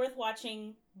worth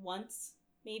watching once,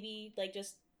 maybe like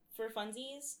just for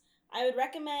funsies. I would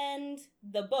recommend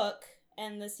the book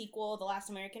and the sequel, The Last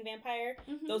American Vampire.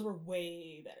 Mm-hmm. Those were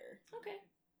way better. Okay.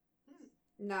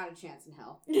 Not a chance in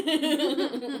hell.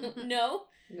 No?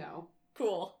 No.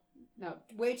 Cool. No,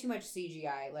 way too much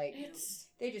CGI. Like,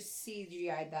 they just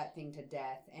CGI'd that thing to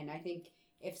death. And I think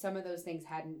if some of those things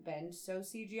hadn't been so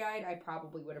CGI'd, I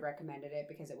probably would have recommended it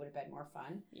because it would have been more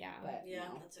fun. Yeah. But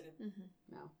that's a good...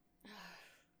 No.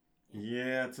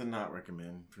 Yeah, it's a not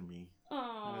recommend for me.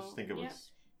 Oh, I just think it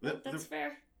was... That's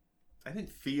fair. I didn't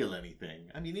feel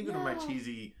anything. I mean, even in my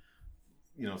cheesy,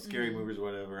 scary movies or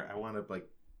whatever, I want to, like,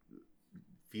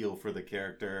 feel for the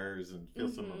characters and feel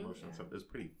some emotion and stuff. It was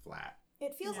pretty flat.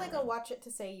 It feels like a watch it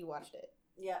to say you watched it.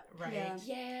 Yeah. Right.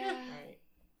 Yeah. Right.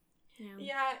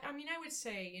 Yeah, I mean, I would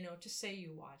say, to say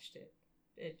you watched it,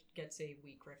 it gets a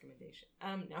weak recommendation.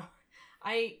 No.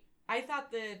 I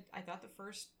thought the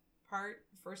first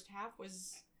half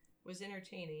was was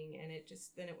entertaining, and it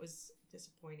was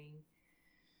disappointing.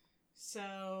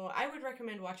 So I would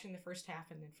recommend watching the first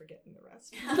half and then forgetting the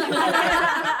rest.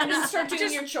 And then start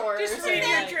doing your chores. Just read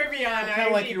your trivia on Kind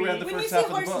of like you read the When you first see half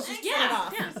of the horses, book. just Yeah. turn it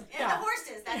off. And the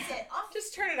horses, that's it. Off.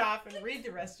 Just turn it off and read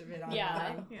the rest of it online.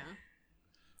 Yeah.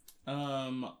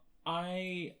 Yeah.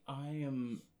 I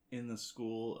am in the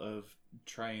school of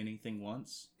try anything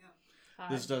once. Hi.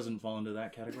 This doesn't fall into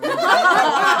that category.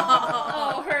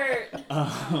 Oh, hurt.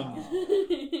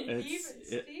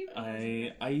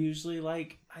 I usually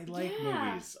I like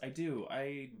Yeah. movies. I do.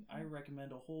 I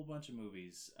recommend a whole bunch of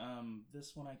movies.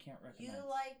 This one I can't You recommend.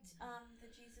 liked the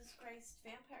Jesus Christ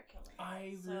Vampire Killer.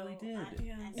 I really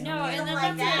did. No, and then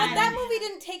like that's But that movie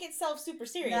didn't take itself super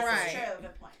seriously. That's Right. true.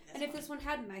 Good point. And if this one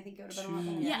hadn't, I think it would have been a lot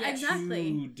Two, better. Yeah,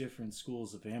 exactly. Two different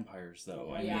schools of vampires,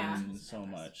 though. I Yeah. mean, so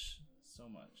much.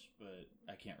 But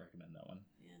I can't recommend that one.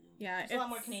 Yeah, There's a lot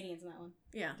more Canadians in that one.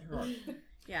 Yeah, There are.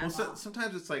 yeah. Well,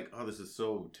 sometimes it's like, oh, this is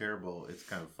so terrible. It's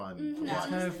kind of fun. to Mhm. watch. It's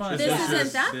kind of fun. This is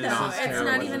isn't that this though. is It's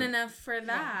terrible. not even enough for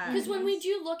that. Because when we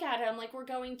do look at it, like we're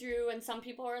going through, and some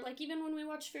people are like, even when we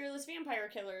watched Fearless Vampire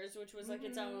Killers, which was like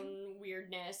its own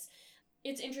weirdness,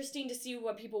 it's interesting to see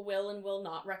what people will and will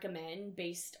not recommend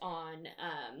based on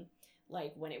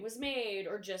like when it was made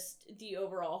or just the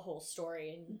overall whole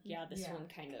story. And yeah, this one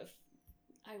kind of,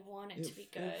 I want it to be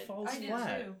good. It falls I did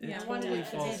flat. too. It Yeah, totally it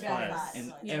falls did flat flat.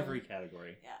 in Yeah. every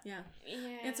category. Yeah,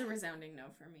 Yeah. it's a resounding no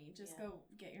for me. Just Yeah. go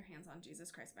get your hands on Jesus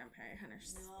Christ Vampire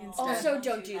Hunters No. instead. Also,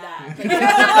 don't do that.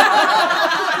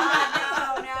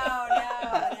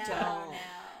 No.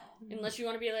 Unless you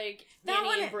want to be like that Danny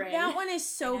one. and Bryn. That one is I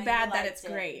so know you bad that liked it's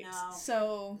it. great. No.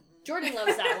 So Jordan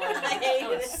loves that one. I hate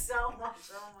That it was- so much.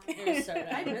 Oh my It was so I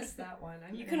bad. missed that one.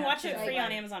 You can watch it free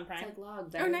on Amazon It's Prime. like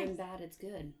log. Better nice. than bad. It's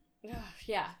good.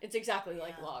 Yeah, it's exactly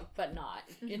like Log, but not.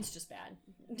 It's just bad.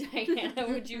 Diana,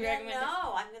 would you recommend it?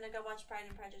 No, I'm gonna go watch Pride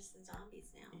and Prejudice and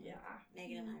Zombies now. Yeah.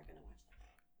 Megan and I are gonna watch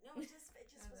that. No, it just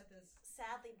was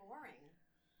sadly boring.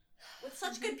 With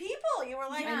such good people, you were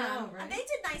like, I know, right? and they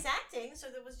did nice acting, so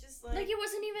there was just Like it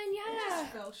wasn't even It yeah.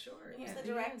 just fell short. it was at the the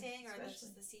end, directing or especially.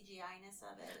 just the CGI-ness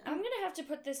of it. I'm gonna have to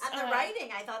put this. And the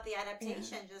writing, I thought the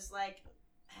adaptation just like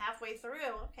halfway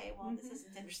through, okay, well this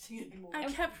isn't interesting anymore.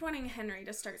 I kept wanting Henry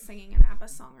to start singing an ABBA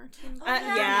song or two. Oh,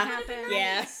 yeah. that Happened.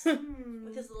 Yeah.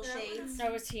 with his little shades.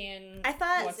 So was he in? I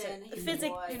thought What's it? He's a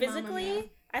physic- boy.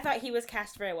 physically, I thought he was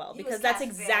cast very well He because was that's cast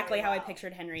exactly very how I well.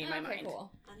 pictured Henry in my Okay, mind.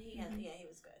 cool. And he had, he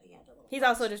was good. He had the little. He's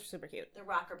also just super cute. the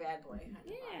rocker bad boy. Kind of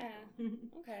Yeah.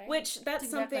 Okay. Which that's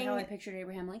Exactly something. how I pictured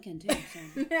Abraham Lincoln too.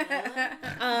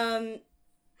 So.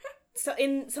 So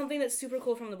in something that's super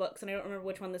cool from the books, and I don't remember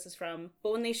which one this is from,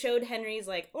 but when they showed Henry's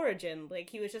like origin, like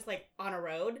he was just like on a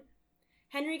road.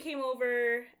 Henry came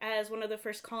over as one of the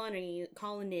first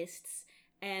colonists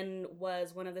and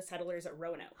was one of the settlers at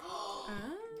Roanoke,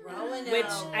 Roanoke. which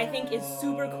I think is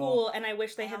super cool, and I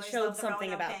wish they I had always showed loved the something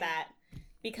Roanoke about King. that.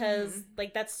 Because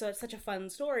like that's such a fun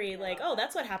story. Like, oh,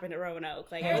 that's what happened at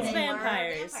Roanoke. Like Yeah, it was they were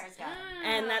vampires. Vampires got it.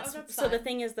 And that's, that's so the fun.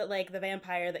 thing is that like the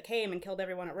vampire that came and killed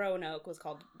everyone at Roanoke was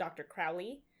called Dr.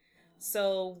 Crowley.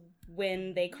 So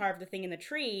when they carved the thing in the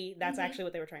tree, that's actually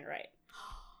what they were trying to write.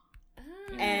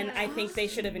 And I think they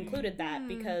should have included that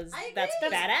because I that's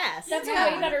agree. badass. That's Yeah.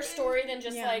 a way better story than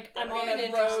just Yeah. like I'm That on would've a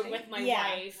been road interesting. with my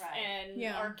Yeah. wife Right. and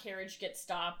Yeah. our carriage gets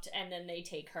stopped and then they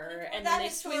take her Well, and that then they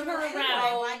is swing sort her of anyway.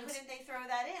 around. Why couldn't they throw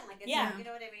that in? Like, it's Yeah. you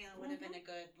know what I mean? It would have been a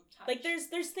good touch. Like there's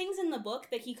things in the book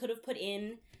that he could have put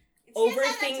in It's over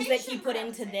his things that he adaptation, put for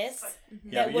into heaven's this sakes,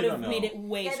 Yeah, that but would you have don't made know. it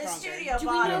way but- Yeah, the stronger. studio Do we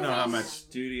bought I don't know know how if- much.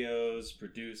 Studios,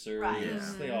 producers, Right.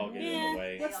 Yeah. they all get in Yeah. the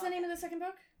way. What's the name of the second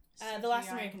book? The Last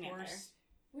CGI American horse. Vampire.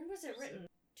 When was it written?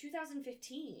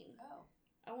 2015. Oh.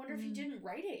 I wonder if he didn't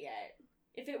write it yet.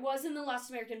 If it was in The Last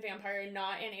American Vampire and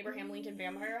not an Abraham Lincoln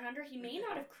Vampire Hunter, he may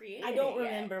not have created I don't it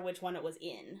yet. remember which one it was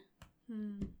in.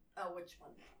 Oh, which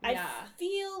one? Yeah. I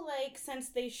feel like since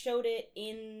they showed it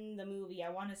in the movie, I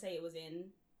want to say it was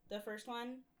in the first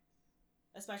one.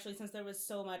 Especially since there was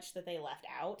so much that they left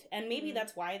out. And maybe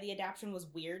that's why the adaptation was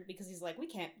weird, because he's like,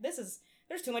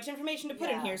 there's too much information to put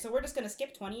in Yeah. here, so we're just going to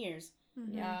skip 20 years.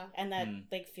 Yeah. And that,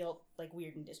 like, felt, like,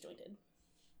 weird and disjointed.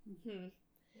 Hmm.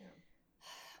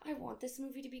 I want this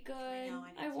movie to be good. I know,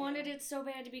 I do I wanted too. it so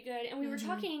bad to be good. And we were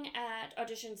talking at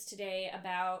auditions today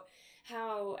about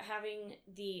how having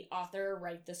the author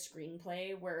write the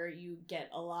screenplay where you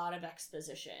get a lot of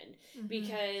exposition.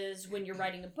 Because when you're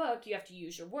writing a book, you have to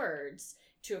use your words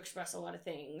to express a lot of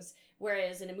things.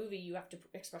 Whereas in a movie, you have to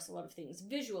express a lot of things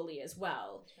visually as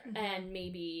well. And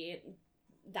maybe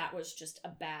that was just a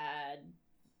bad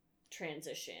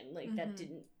transition. Like that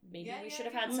didn't, maybe Yeah, we yeah, should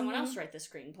have yeah. had someone else write the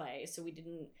screenplay so we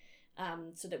didn't,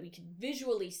 so that we could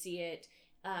visually see it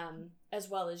as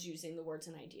well as using the words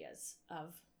and ideas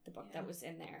of the book that was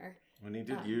in there. When he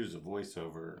did use a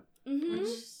voiceover, Mm-hmm. which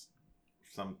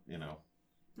some, you know,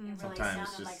 It really sometimes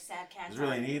sounded like Sad Cat. does it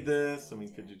really need this? I mean,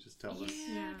 could you just tell us?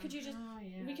 Yeah, could you just?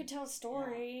 We could tell a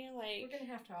story, like We're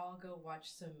gonna have to all go watch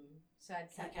some Sad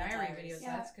Cat Sad Cat Diary Diaries. videos.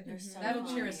 Yeah. That's gonna so that'll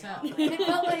funny. cheer us up. And it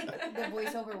felt like the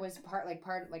voiceover was part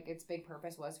its big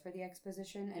purpose was for the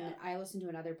exposition. And I listened to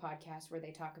another podcast where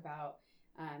they talk about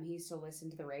he used to listen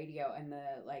to the radio, and the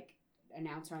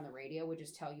announcer on the radio would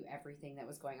just tell you everything that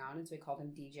was going on, and so we called him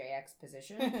DJ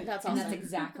Exposition. That's And awesome. that's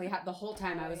exactly how the whole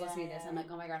time I was Yeah, listening to this, yeah. I'm like,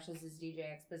 oh my gosh, this is DJ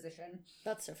Exposition.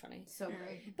 That's so funny. So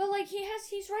great. But like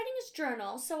he's writing his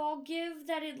journal, so I'll give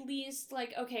that at least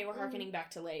like okay, we're harkening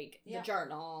back to like the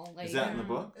journal. Like Is that in the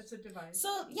book? It's a device.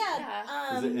 So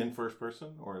yeah, Is it in first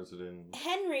person or is it in?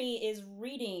 Henry is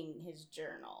reading his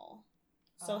journal.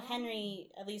 So Oh. Henry,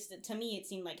 at least to me, it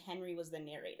seemed like Henry was the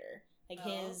narrator. Like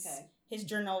Oh, his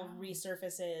journal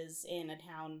resurfaces in a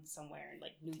town somewhere in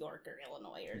like New York or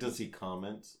Illinois. Or Does he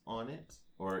comment on it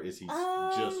or is he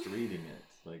Um, just reading it?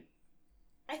 Like,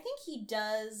 I think he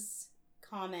does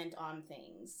comment on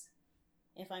things,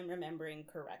 if I'm remembering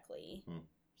correctly.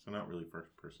 so not really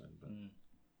first person, but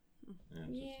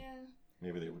yeah.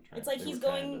 maybe they were trying. It's like they he's were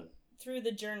trying going through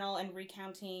the journal and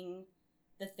recounting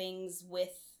the things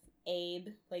with Abe.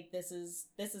 Like this is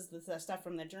the stuff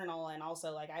from the journal, and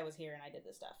also like I was here and I did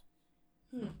this stuff.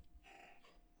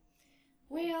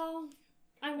 Well,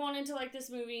 I wanted to like this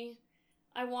movie.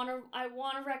 I want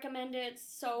to recommend it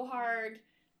so hard,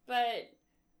 but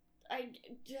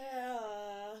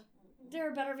there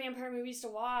are better vampire movies to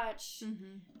watch.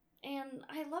 Mm-hmm. And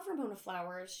I love Ramona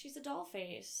Flowers. She's a doll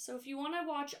face. So if you want to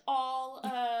watch all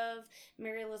of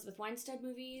Mary Elizabeth Winstead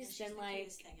movies, she's then the like,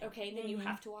 cutest thing ever. okay, then you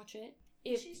have to watch it.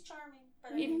 If She's charming.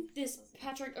 But if this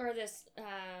Patrick or this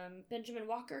Benjamin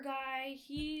Walker guy,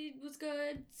 he was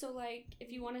good. So like,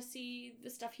 if you want to see the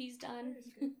stuff he's done,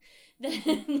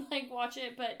 then like watch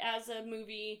it. But as a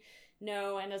movie,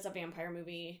 no, and as a vampire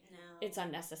movie, no. it's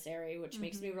unnecessary, which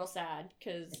makes me real sad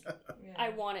because I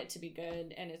want it to be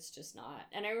good and it's just not.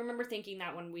 And I remember thinking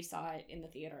that when we saw it in the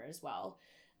theater as well,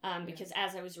 because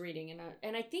as I was reading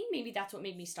and I think maybe that's what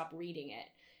made me stop reading it.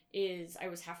 Is I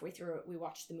was halfway through it, we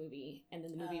watched the movie, and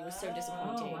then the movie was so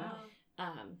disappointing.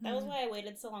 That was why I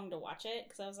waited so long to watch it,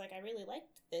 because I was like, I really liked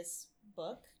this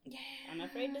book. Yeah. I'm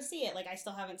afraid to see it. Like, I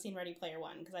still haven't seen Ready Player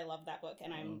One, because I love that book,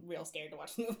 and I'm real scared to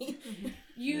watch the movie.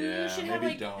 You should have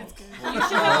maybe like don't. you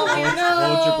should have a weird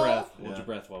Hold your breath. Hold Yeah. your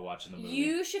breath while watching the movie.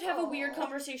 You should have a weird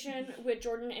conversation with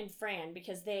Jordan and Fran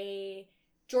because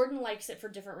Jordan likes it for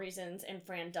different reasons and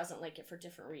Fran doesn't like it for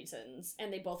different reasons,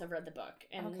 and they both have read the book.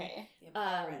 And Okay.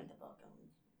 I read the book.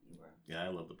 You were. Yeah, I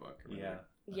love the book. I Yeah.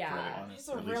 Yeah. It's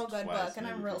At a least real good twice, book, and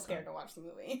I'm maybe real 3 scared times. to watch the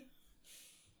movie.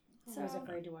 I was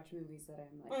afraid to watch movies that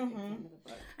I'm like a big fan of the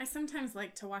book. I sometimes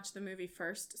like to watch the movie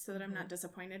first so that I'm not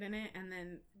disappointed in it, and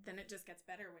then it just gets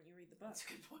better when you read the book. That's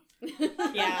a good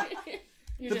point. Yeah.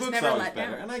 You're The just book's never always let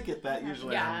better, down. and I get that.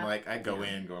 Usually, Yeah. I'm like, I go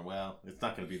in going, well, it's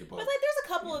not going to be the book. But like, there's a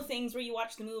couple of things where you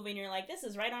watch the movie and you're like, this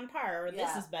is right on par, or this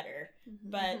Yeah. is better.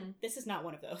 But this is not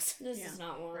one of those. This Yeah. is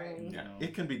not one. Right. yeah,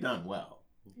 it can be done well.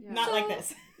 Yeah. Not like So-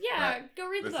 this. Yeah, Right. go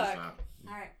read the This book. is not.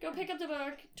 All right. Go pick up the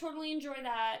book. Totally enjoy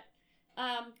that.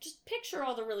 Just picture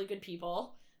all the really good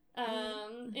people.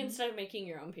 Instead of making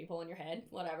your own people in your head,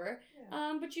 whatever.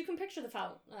 But you can picture the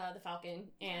Falcon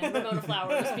and Ramona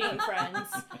Flowers being friends,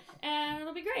 and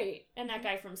it'll be great. And that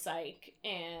guy from Psych,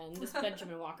 and this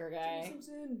Benjamin Walker guy,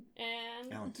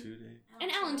 and Alan Tudyk.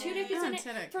 and Alan Tudyk is in Alan it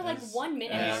Tudyk. for like Yes. 1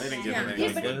 minute. Yeah, they didn't give him Yeah.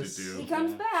 anything But good to do. He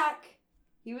comes Yeah. back.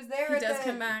 He was there. He at does the,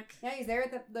 come back. Yeah, he's there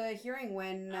at the hearing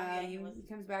when yeah, he he was.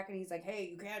 comes back and he's like, "Hey,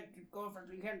 you can't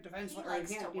defend He or you likes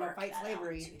to can't work fight that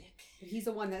slavery." Alan Tudyk. But he's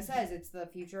the one that says it's the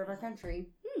future of our country.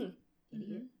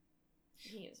 Idiot.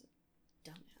 He is a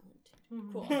dumb Alan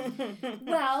Tudyk. Cool. Cool.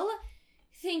 Well,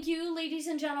 thank you, ladies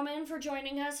and gentlemen, for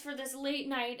joining us for this late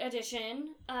night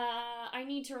edition. I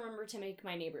need to remember to make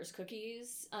my neighbor's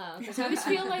cookies because I always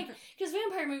feel like because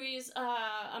vampire movies,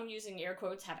 I'm using air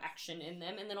quotes, have action in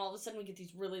them, and then all of a sudden we get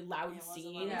these really loud Yeah, it was a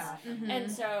scenes. lot.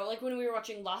 And so, like when we were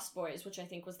watching Lost Boys, which I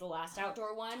think was the last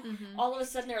outdoor one, Mm-hmm. all of a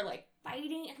sudden they're like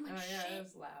fighting, and I'm like, Oh yeah, shit. it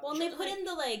was loud. Well, and they put in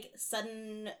the like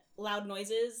sudden loud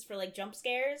noises for like jump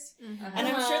scares, Mm-hmm. and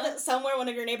I'm Uh-huh. sure that somewhere one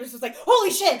of your neighbors was like,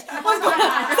 "Holy shit! What's going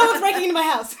on? Someone's breaking into my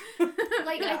house!"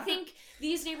 Like I think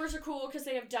these neighbors are cool because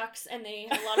they have ducks and they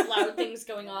have a lot of loud things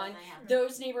going on. And I have-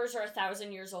 Those neighbors are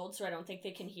 1,000 years old, so I don't think they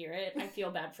can hear it. I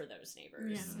feel bad for those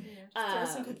neighbors. Throw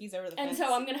some Um, cookies over the and fence.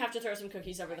 so I'm gonna have to throw some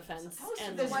cookies over the fence.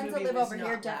 And The This ones that movie live was over not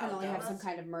here loud, definitely though. have some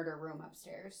kind of murder room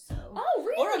upstairs. So oh,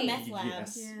 really? or a meth lab.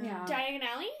 Yes. yeah. Diagon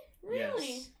Alley?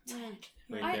 Really? Yes.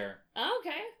 Right there.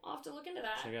 Okay, I'll have to look into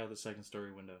that. Check out the second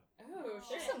story window. Oh, shit.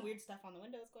 There's some weird stuff on the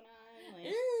windows going on.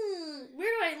 Like... Where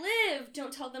do I live?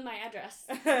 Don't tell them my address.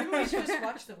 Maybe we should just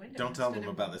watch the window. Don't tell them instead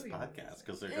of about this movie. podcast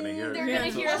because they're going to hear. They're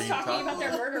going to hear us Being talking about their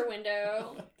talked- murder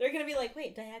window. They're gonna be like,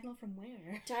 wait, diagonal from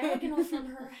where? Diagonal from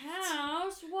her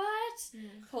house? What?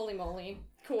 Holy moly.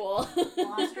 Cool.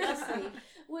 Oscar's asleep.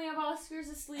 We have Oscar's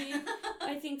asleep.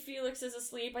 I think Felix is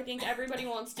asleep. I think everybody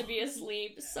wants to be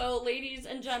asleep. So, ladies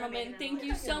and gentlemen, thank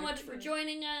you so much for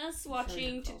joining us,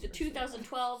 watching the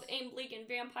 2012 Abe Lincoln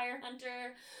Vampire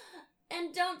Hunter.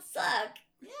 And don't suck.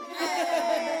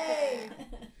 Yay!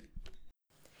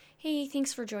 Hey,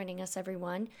 thanks for joining us,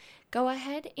 everyone. Go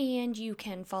ahead and you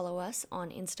can follow us on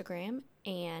Instagram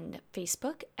and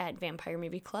Facebook at Vampire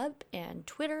Movie Club and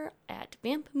Twitter at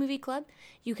Vamp Movie Club.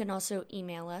 You can also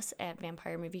email us at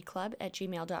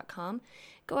vampiremovieclub@gmail.com.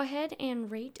 Go ahead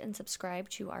and rate and subscribe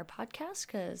to our podcast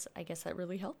because I guess that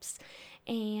really helps.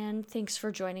 And thanks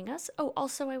for joining us. Oh,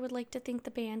 also, I would like to thank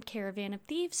the band Caravan of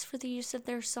Thieves for the use of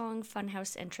their song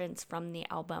Funhouse Entrance from the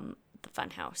album The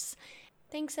Funhouse.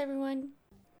 Thanks, everyone.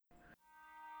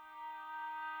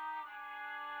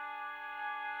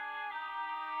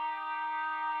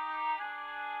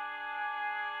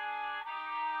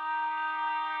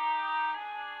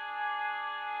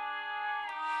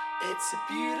 It's a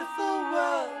beautiful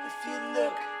world if you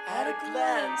look at a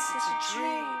glance. It's a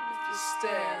dream if you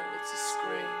stare, it's a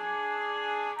scream.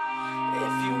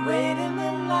 If